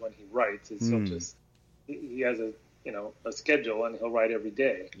King does when he writes. Is he has a schedule and he'll write every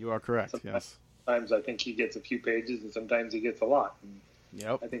day. You are correct. Sometimes I think he gets a few pages and sometimes he gets a lot.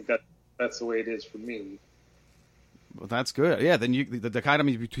 Yep. I think that's the way it is for me. Well, that's good. Yeah, then the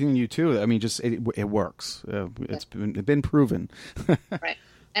dichotomy between you two, I mean, just it works. It's been proven. Right.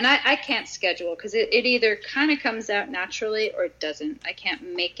 And I can't schedule, because it either kind of comes out naturally or it doesn't. I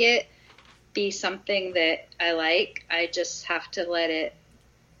can't make it be something that I like. I just have to let it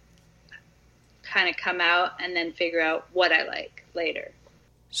kind of come out and then figure out what I like later.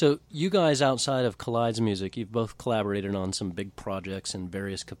 So you guys, outside of Collide's music, you've both collaborated on some big projects in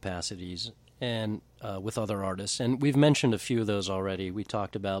various capacities and with other artists. And we've mentioned a few of those already. We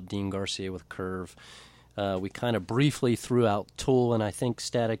talked about Dean Garcia with Curve. We kind of briefly threw out Tool, and I think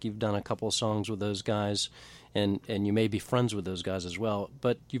Static, you've done a couple of songs with those guys. And you may be friends with those guys as well.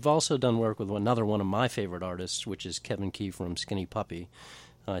 But you've also done work with another one of my favorite artists, which is Kevin Key from Skinny Puppy.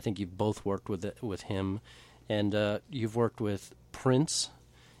 I think you've both worked with him. And you've worked with Prince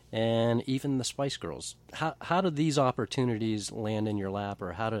and even the Spice Girls. How do these opportunities land in your lap,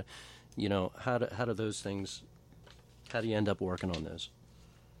 or how do those things, how do you end up working on those?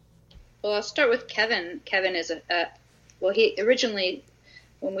 Well, I'll start with Kevin. Kevin is he originally,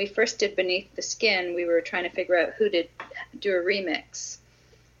 when we first did Beneath the Skin, we were trying to figure out who to do a remix.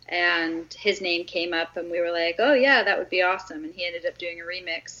 And his name came up, and we were like, oh, yeah, that would be awesome. And he ended up doing a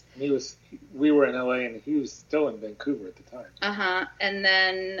remix. We were in L.A., and he was still in Vancouver at the time. Uh-huh. And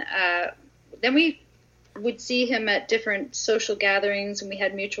then we would see him at different social gatherings, and we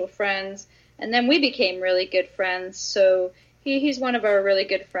had mutual friends. And then we became really good friends. So he's one of our really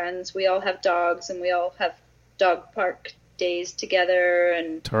good friends. We all have dogs, and we all have dog park days together,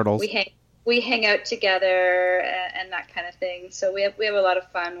 and turtles. We hang out together and that kind of thing. So we have a lot of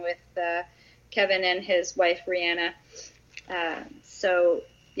fun with Kevin and his wife Rihanna. So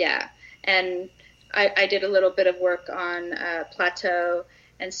yeah, and I did a little bit of work on Plateau,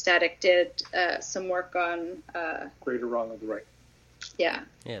 and Static did some work on Great or Wrong of the Right. Yeah,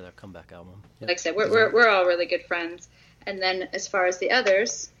 their comeback album. Yep. Like I said, we're all really good friends. And then as far as the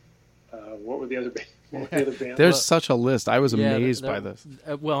others, what were the other bands? There's such a list. I was amazed by this.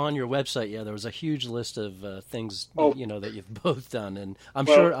 Well, on your website, there was a huge list of things that you've both done, and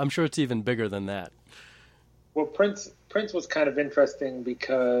I'm sure it's even bigger than that. Well, Prince was kind of interesting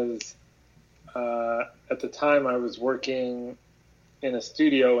because at the time I was working in a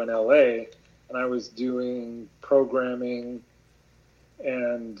studio in LA, and I was doing programming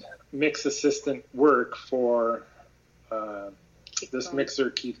and mix assistant work for this mixer,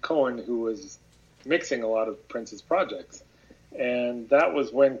 Keith Cohen, who was mixing a lot of Prince's projects. And that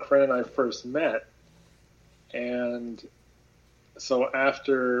was when Corinne and I first met. And so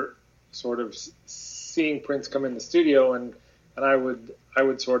after sort of seeing Prince come in the studio, and I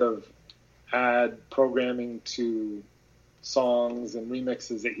would sort of add programming to songs and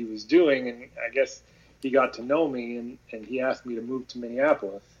remixes that he was doing, and I guess he got to know me, and he asked me to move to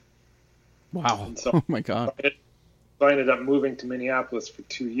Minneapolis. Wow. And so oh my God. So I ended up moving to Minneapolis for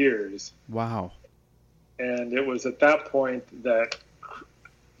 2 years. Wow. And it was at that point that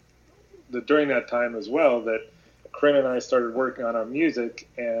during that time as well, that Corinne and I started working on our music,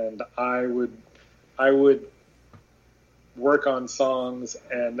 and I would work on songs,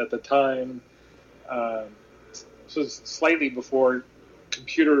 and at the time, this was slightly before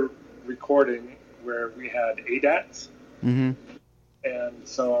computer recording, where we had ADATs. Mm-hmm. And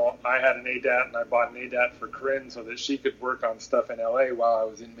so I had an ADAT, and I bought an ADAT for Corinne so that she could work on stuff in LA while I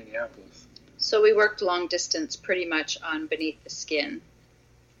was in Minneapolis. So we worked long distance pretty much on Beneath the Skin.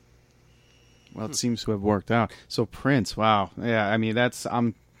 Well, it seems to have worked out. So Prince, wow. Yeah, I mean,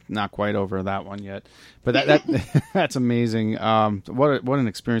 I'm not quite over that one yet. But that that's amazing. What an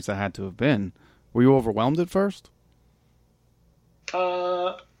experience that had to have been. Were you overwhelmed at first?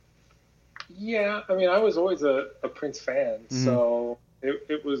 Yeah, I mean, I was always a Prince fan, so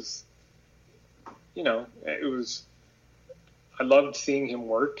it was, you know, I loved seeing him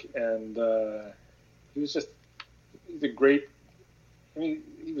work, and he's a great, I mean,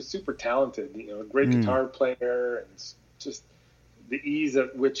 he was super talented, you know, a great guitar player, and just the ease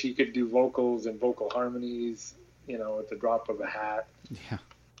at which he could do vocals and vocal harmonies, you know, at the drop of a hat. Yeah.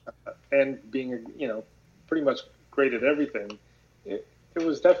 And being, you know, pretty much great at everything. It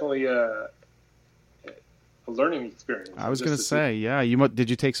was definitely a learning experience. I was going to say, yeah. Did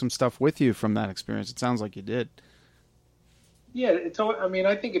you take some stuff with you from that experience? It sounds like you did. Yeah, I mean,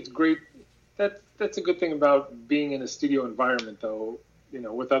 I think it's great. That's a good thing about being in a studio environment, though. You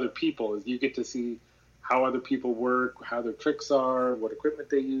know, with other people, is you get to see how other people work, how their tricks are, what equipment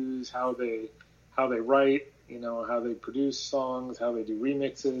they use, how they write. You know, how they produce songs, how they do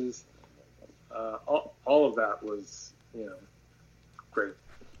remixes. All of that was, you know, great.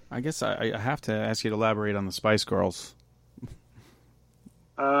 I guess I have to ask you to elaborate on the Spice Girls.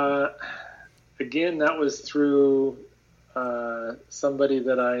 Again, that was through somebody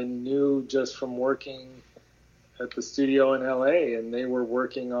that I knew just from working at the studio in LA, and they were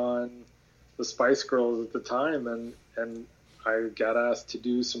working on the Spice Girls at the time, and I got asked to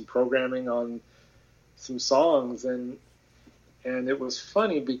do some programming on some songs, and it was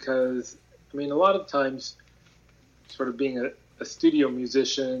funny because, I mean, a lot of times, sort of being a studio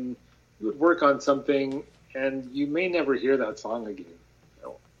musician, you would work on something and you may never hear that song again, you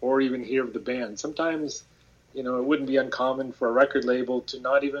know, or even hear of the band. Sometimes, you know, it wouldn't be uncommon for a record label to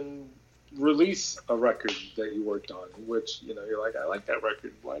not even release a record that you worked on, which, you know, you're like, I like that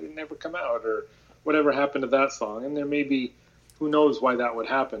record, why did it never come out, or whatever happened to that song. And there may be, who knows why that would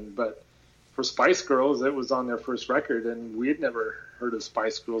happen, but for Spice Girls, it was on their first record, and we had never heard of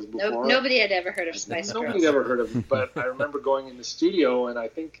Spice Girls before. Nobody had ever heard of Spice Girls. Nobody had ever heard of them, but I remember going in the studio, and I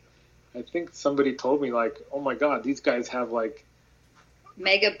think somebody told me, like, oh my God, these guys have, like,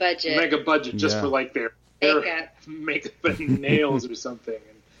 mega budget just for, like, their makeup and nails or something.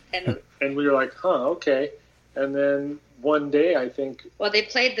 And we were like, huh, okay. And then one day, I think... Well, they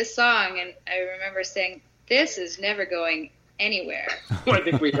played the song, and I remember saying, this is never going anywhere. I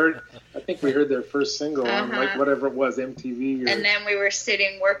think we heard their first single on, like, whatever it was, MTV. And then we were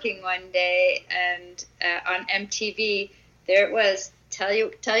sitting working one day, and on MTV, there it was. Tell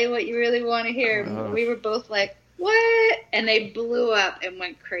you what you really want to hear. We were both like, what? And they blew up and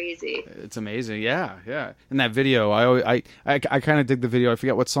went crazy. It's amazing. Yeah. And that video, I kind of dig the video. I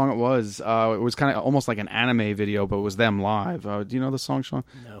forget what song it was. It was kind of almost like an anime video, but it was them live. Do you know the song, Sean?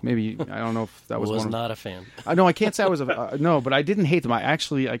 No. Maybe, I don't know if that was one. Not a fan. No, I can't say I was no, but I didn't hate them. I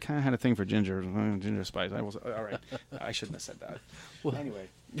kind of had a thing for Ginger Spice. I was all right. I shouldn't have said that. Well, anyway.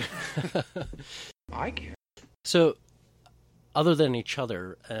 I care. So, other than each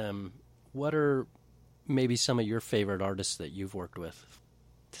other, what are maybe some of your favorite artists that you've worked with?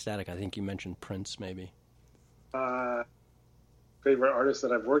 Static, I think you mentioned Prince, maybe. Favorite artists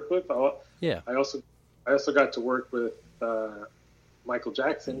that I've worked with? Yeah. I also got to work with Michael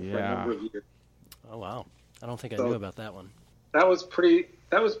Jackson for a number of years. Oh, wow. I don't think I knew about that one. That was pretty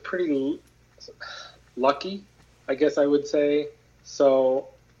lucky, I guess I would say. So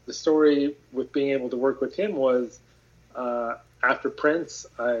the story with being able to work with him was after Prince,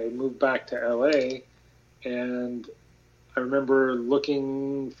 I moved back to LA, and I remember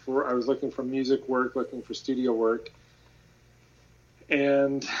looking for music work, looking for studio work,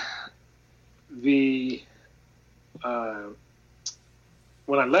 and when I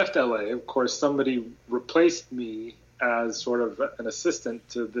left LA, of course, somebody replaced me as sort of an assistant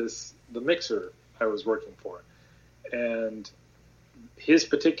to the mixer I was working for, and his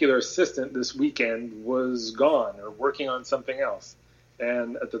particular assistant this weekend was gone or working on something else.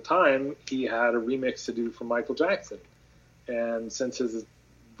 And at the time, he had a remix to do for Michael Jackson. And since his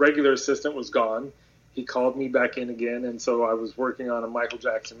regular assistant was gone, he called me back in again. And so I was working on a Michael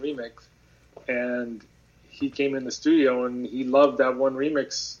Jackson remix. And he came in the studio and he loved that one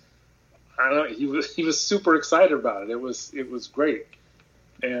remix. I don't know, he was super excited about it. It was great.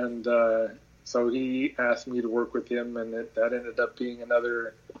 And so he asked me to work with him, and that ended up being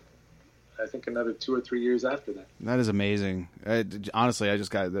another 2 or 3 years after that. That is amazing. Honestly, I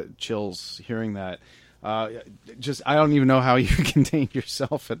just got the chills hearing that. I don't even know how you contained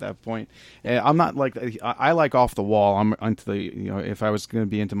yourself at that point. I'm not like, I like off the wall. I'm into the, if I was going to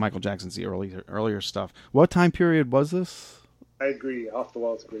be into Michael Jackson's earlier stuff. What time period was this? I agree. Off the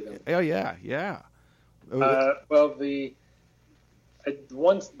Wall is a great album. Oh yeah. Well, the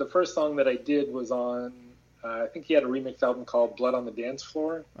first song that I did was on. I think he had a remix album called "Blood on the Dance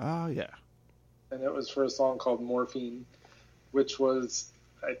Floor." Oh yeah. And it was for a song called "Morphine," which was,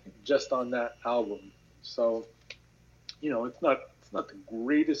 I think, just on that album. So, it's not the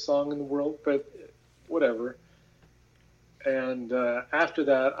greatest song in the world, but whatever. And after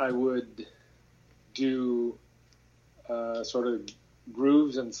that, I would do sort of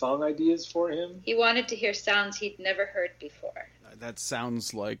grooves and song ideas for him. He wanted to hear sounds he'd never heard before. That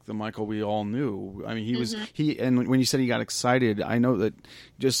sounds like the Michael we all knew. I mean, and when you said he got excited, I know that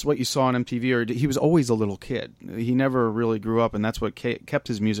just what you saw on MTV, or he was always a little kid. He never really grew up, and that's what kept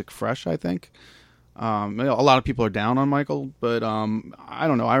his music fresh, I think. A lot of people are down on Michael, but I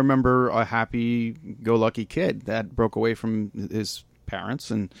don't know. I remember a happy-go-lucky kid that broke away from his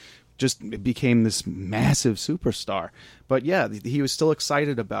parents and just became this massive superstar. But yeah, he was still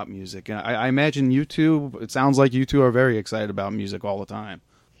excited about music. And I imagine you two, it sounds like you two are very excited about music all the time.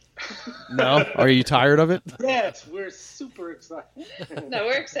 No? Are you tired of it? Yes, we're super excited. No,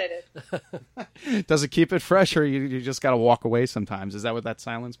 we're excited. Does it keep it fresh, or you just got to walk away sometimes? Is that what that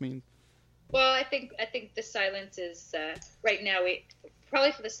silence means? Well, I think the silence is, right now, we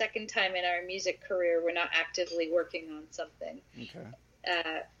probably for the second time in our music career, we're not actively working on something.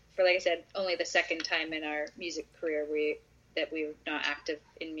 Okay. For, like I said, only the second time in our music career that we were not active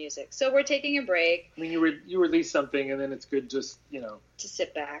in music. So we're taking a break. I mean, you release something, and then it's good just, to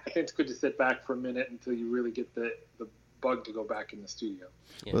sit back. I think it's good to sit back for a minute until you really get the bug to go back in the studio.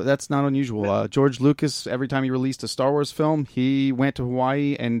 Yeah. Well, that's not unusual. George Lucas, every time he released a Star Wars film, he went to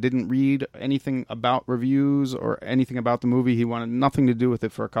Hawaii and didn't read anything about reviews or anything about the movie. He wanted nothing to do with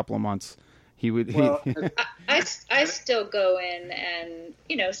it for a couple of months. He would. I still go in and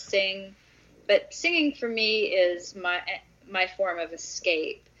sing, but singing for me is my form of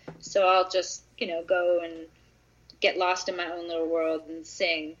escape. So I'll just go and get lost in my own little world and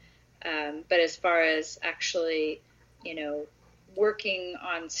sing. But as far as actually working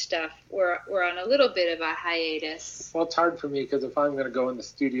on stuff, we're on a little bit of a hiatus. Well, it's hard for me because if I'm going to go in the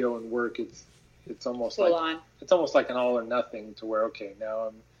studio and work, it's almost full like on. It's almost like an all or nothing to where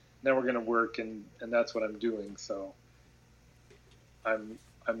now we're going to work and that's what I'm doing. So I'm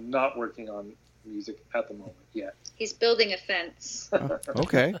not working on music at the moment yet. He's building a fence.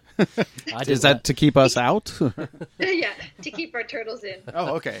 Okay. Is that to keep us out? Yeah, to keep our turtles in.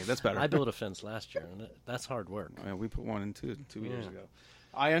 Oh, okay. That's better. I built a fence last year, and that's hard work. Yeah, we put one in two years ago.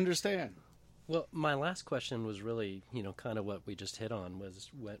 I understand. Well, my last question was really, kind of what we just hit on was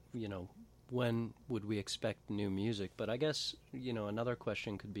when would we expect new music? But I guess, another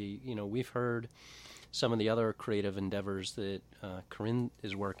question could be, we've heard some of the other creative endeavors that Corinne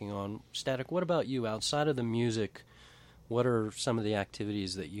is working on. Static, what about you? Outside of the music, what are some of the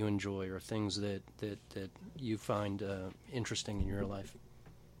activities that you enjoy or things that you find interesting in your life?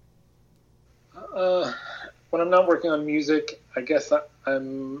 When I'm not working on music, I guess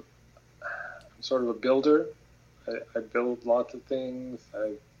I'm sort of a builder. I build lots of things.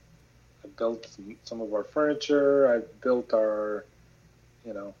 I built some of our furniture. I built our,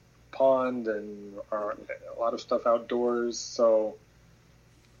 pond and a lot of stuff outdoors. So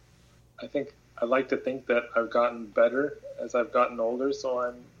I like to think that I've gotten better as I've gotten older. So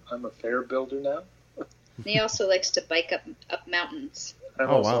I'm a fair builder now. He also likes to bike up mountains. I'm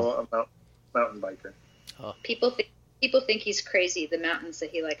also a mountain biker. Oh. People think he's crazy, the mountains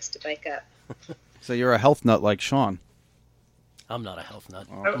that he likes to bike up. So you're a health nut like Sean. I'm not a health nut.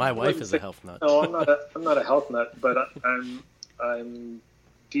 My wife is a health nut. No, I'm not a health nut, but I'm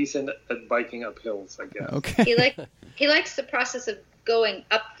decent at biking up hills, I guess. Okay. He likes the process of going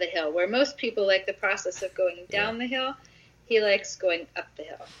up the hill, where most people like the process of going down the hill. He likes going up the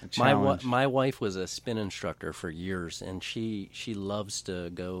hill. My wife was a spin instructor for years, and she loves to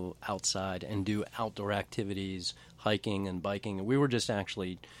go outside and do outdoor activities, hiking and biking. We were just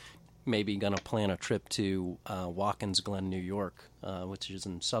actually maybe going to plan a trip to Watkins Glen, New York, which is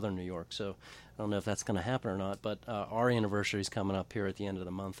in southern New York. So I don't know if that's going to happen or not, but our anniversary is coming up here at the end of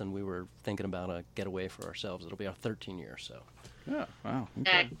the month, and we were thinking about a getaway for ourselves. It'll be our 13th year, so. Yeah, wow.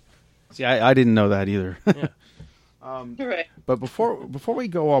 Okay. See, I didn't know that either. Yeah. Right. But before we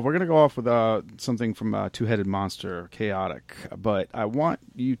go off, we're going to go off with something from Two-Headed Monster, Chaotic. But I want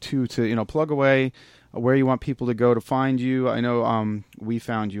you two to plug away where you want people to go to find you. I know we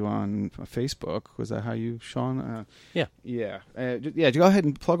found you on Facebook. Was that how you, Sean? Yeah. Yeah. Go ahead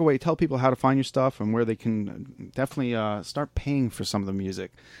and plug away. Tell people how to find your stuff and where they can definitely start paying for some of the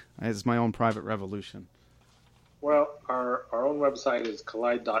music. It's my own private revolution. Well, our own website is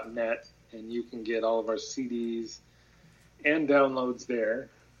collide.net, and you can get all of our CDs and downloads there.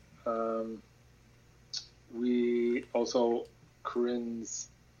 We also, Corinne's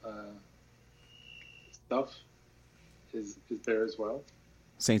stuff is there as well.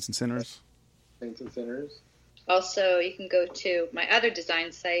 Saints and Sinners. Saints and Sinners. Also, you can go to my other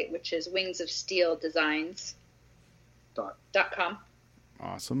design site, which is wingsofsteeldesigns.com.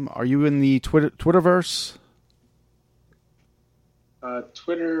 Awesome. Are you in the Twitterverse?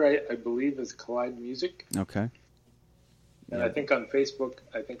 Twitter, I believe, is Collide Music. Okay. And I think on Facebook,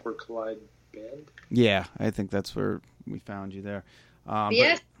 we're Collide Band. Yeah, I think that's where we found you there.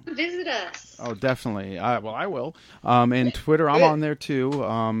 Yes, visit us. Oh, definitely. I will. And Twitter, I'm on there too.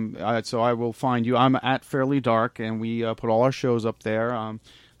 So I will find you. I'm at Fairly Dark, and we put all our shows up there. I'm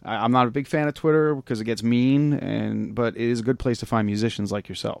not a big fan of Twitter because it gets mean, but it is a good place to find musicians like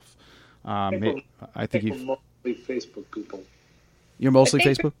yourself. I think we're mostly Facebook people. You're mostly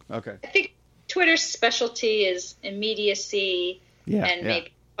Facebook? Okay. I think Twitter's specialty is immediacy and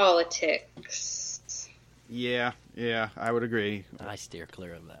maybe politics. Yeah, I would agree. I steer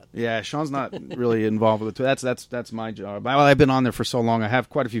clear of that. Yeah, Sean's not really involved with it. That's my job. Well, I've been on there for so long. I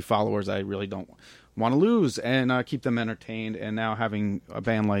have quite a few followers I really don't want to lose and keep them entertained. And now having a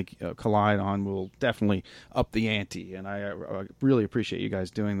band like Collide on will definitely up the ante. And I really appreciate you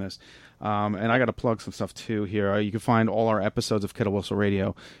guys doing this. And I got to plug some stuff too here. You can find all our episodes of Kettle Whistle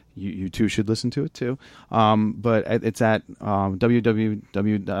Radio. You too should listen to it too. But it's at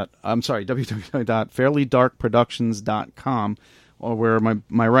www.fairlydarkproductions.com, where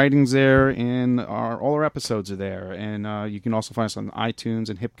my writing's there and all our episodes are there. And you can also find us on iTunes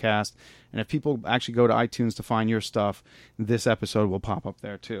and Hipcast. And if people actually go to iTunes to find your stuff, this episode will pop up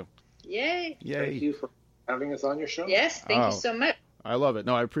there too. Yay! Thank you for having us on your show. Yes, thank you so much. I love it.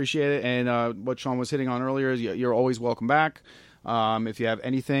 No, I appreciate it. And what Sean was hitting on earlier is you're always welcome back. If you have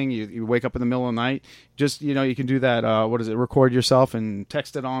anything, you wake up in the middle of the night, just, you can do that. Record yourself and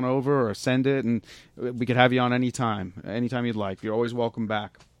text it on over or send it, and we could have you on anytime you'd like. You're always welcome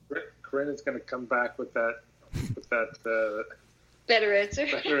back. Corinne is going to come back with that better answer.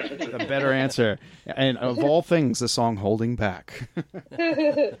 A better answer. And of all things, the song Holding Back.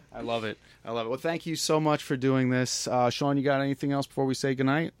 I love it. Well, thank you so much for doing this. Sean, you got anything else before we say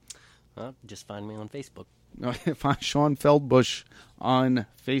goodnight? Just find me on Facebook. Find Sean Feldbush on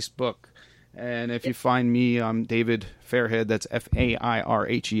Facebook. And if you find me, I'm David Fairhead. That's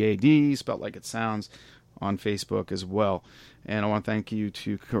Fairhead, spelled like it sounds, on Facebook as well. And I want to thank you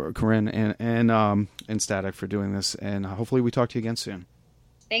to Corinne and Static for doing this. And hopefully we talk to you again soon.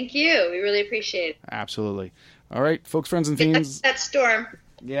 Thank you. We really appreciate it. Absolutely. All right, folks, friends, and fiends. That storm.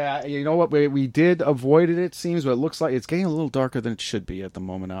 Yeah, you know what? We did avoid it seems, but it looks like it's getting a little darker than it should be at the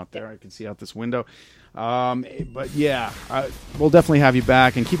moment out there. I can see out this window. But yeah, we'll definitely have you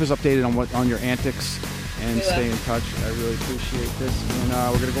back and keep us updated on your antics and stay in touch. I really appreciate this. And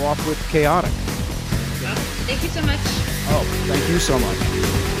we're going to go off with Chaotic. Thank you so much. Oh, thank you so much.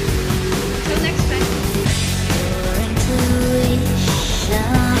 Until next time. Your intuition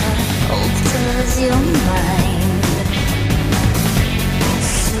alters your mind.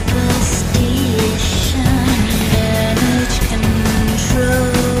 Superstition, damage control.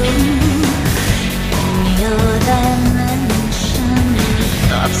 In your dimension,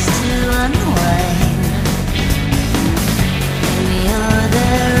 thoughts to unwind. In your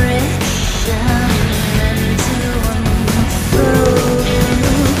direction.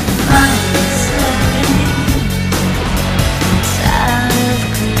 Out of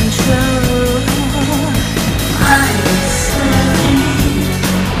control.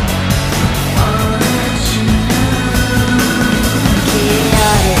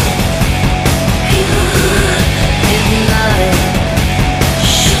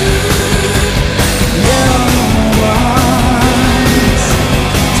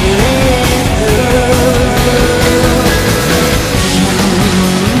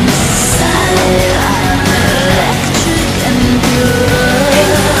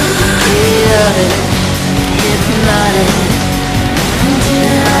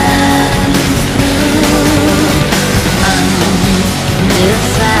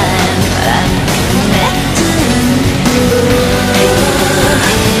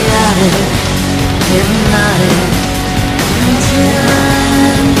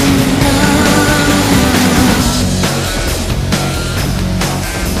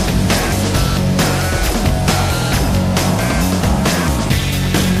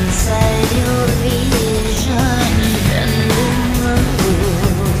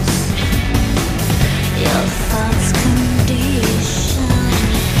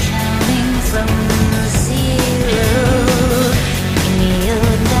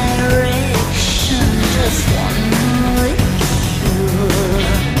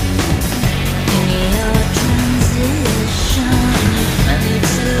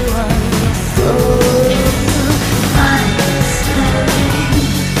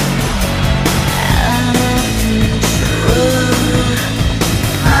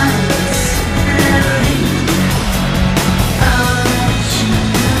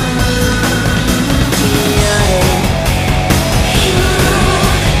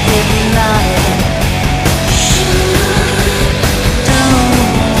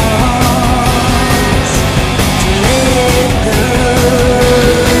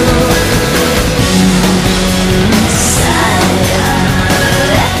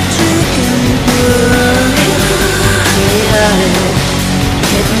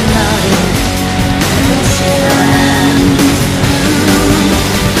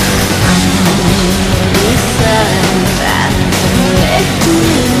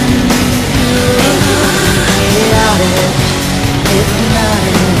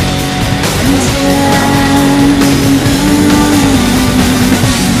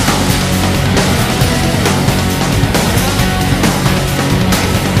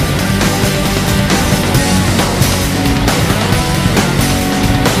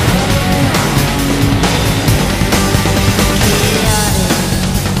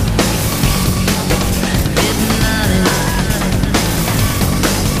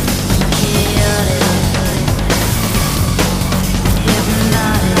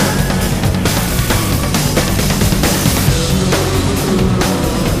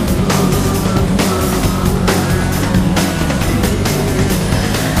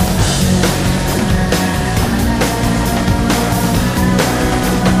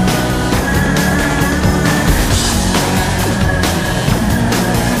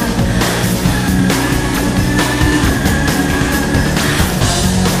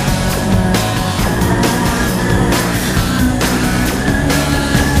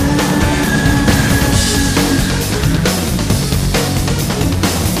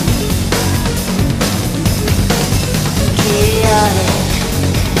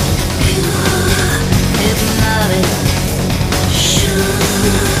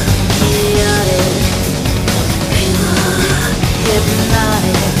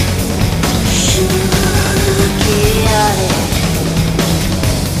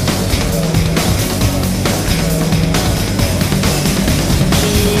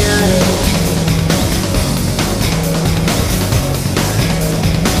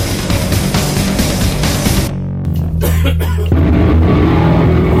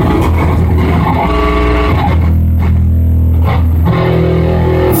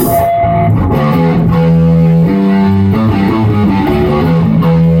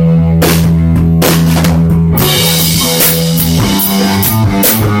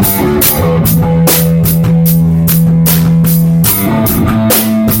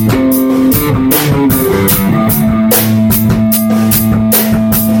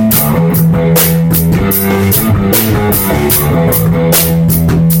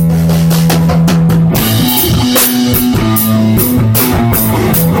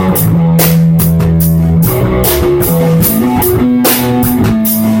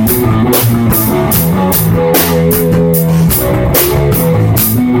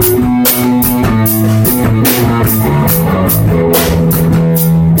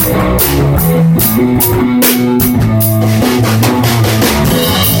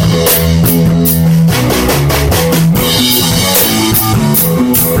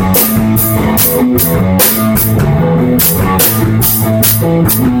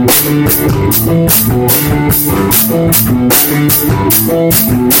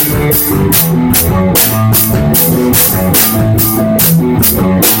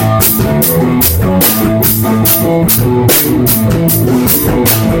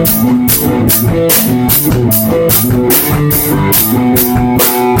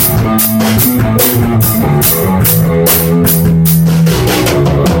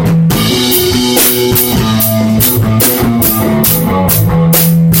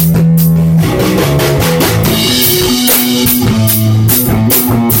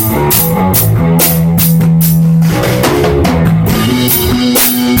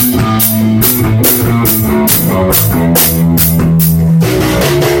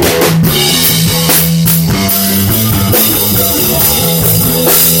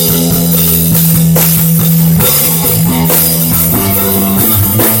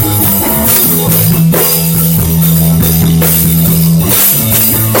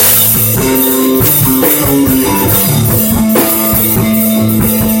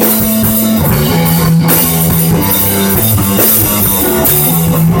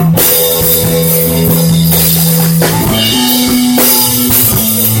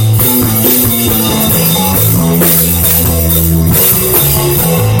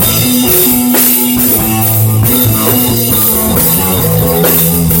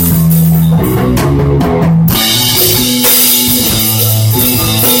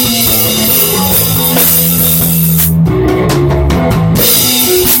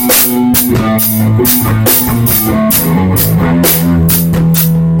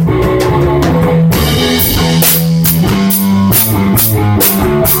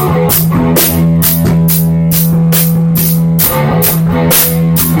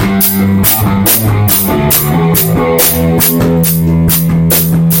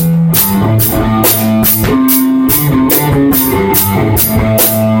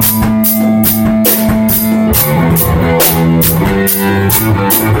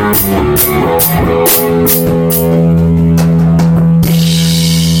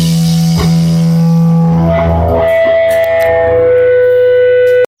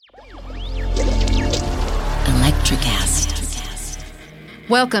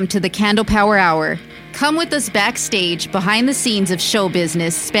 Welcome to the Candle Power Hour. Come with us backstage behind the scenes of show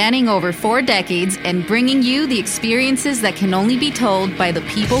business spanning over 4 decades and bringing you the experiences that can only be told by the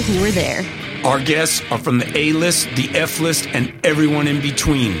people who were there. Our guests are from the A-list, the F-list, and everyone in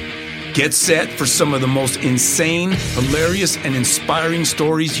between. Get set for some of the most insane, hilarious, and inspiring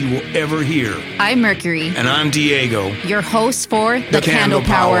stories you will ever hear. I'm Mercury. And I'm Diego. Your hosts for the Candle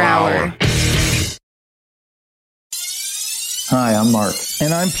Power Hour. Hi, I'm Mark.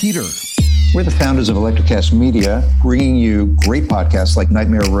 And I'm Peter. We're the founders of Electrocast Media, bringing you great podcasts like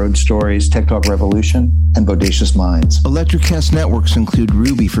Nightmare Road Stories, Tech Talk Revolution, and Bodacious Minds. Electrocast networks include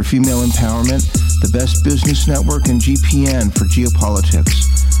Ruby for female empowerment, the Best Business Network, and GPN for geopolitics.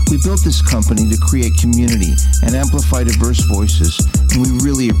 We built this company to create community and amplify diverse voices, and we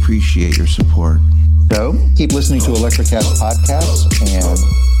really appreciate your support. So, keep listening to Electrocast podcasts and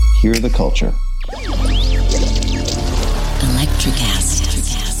hear the culture. Electrocast.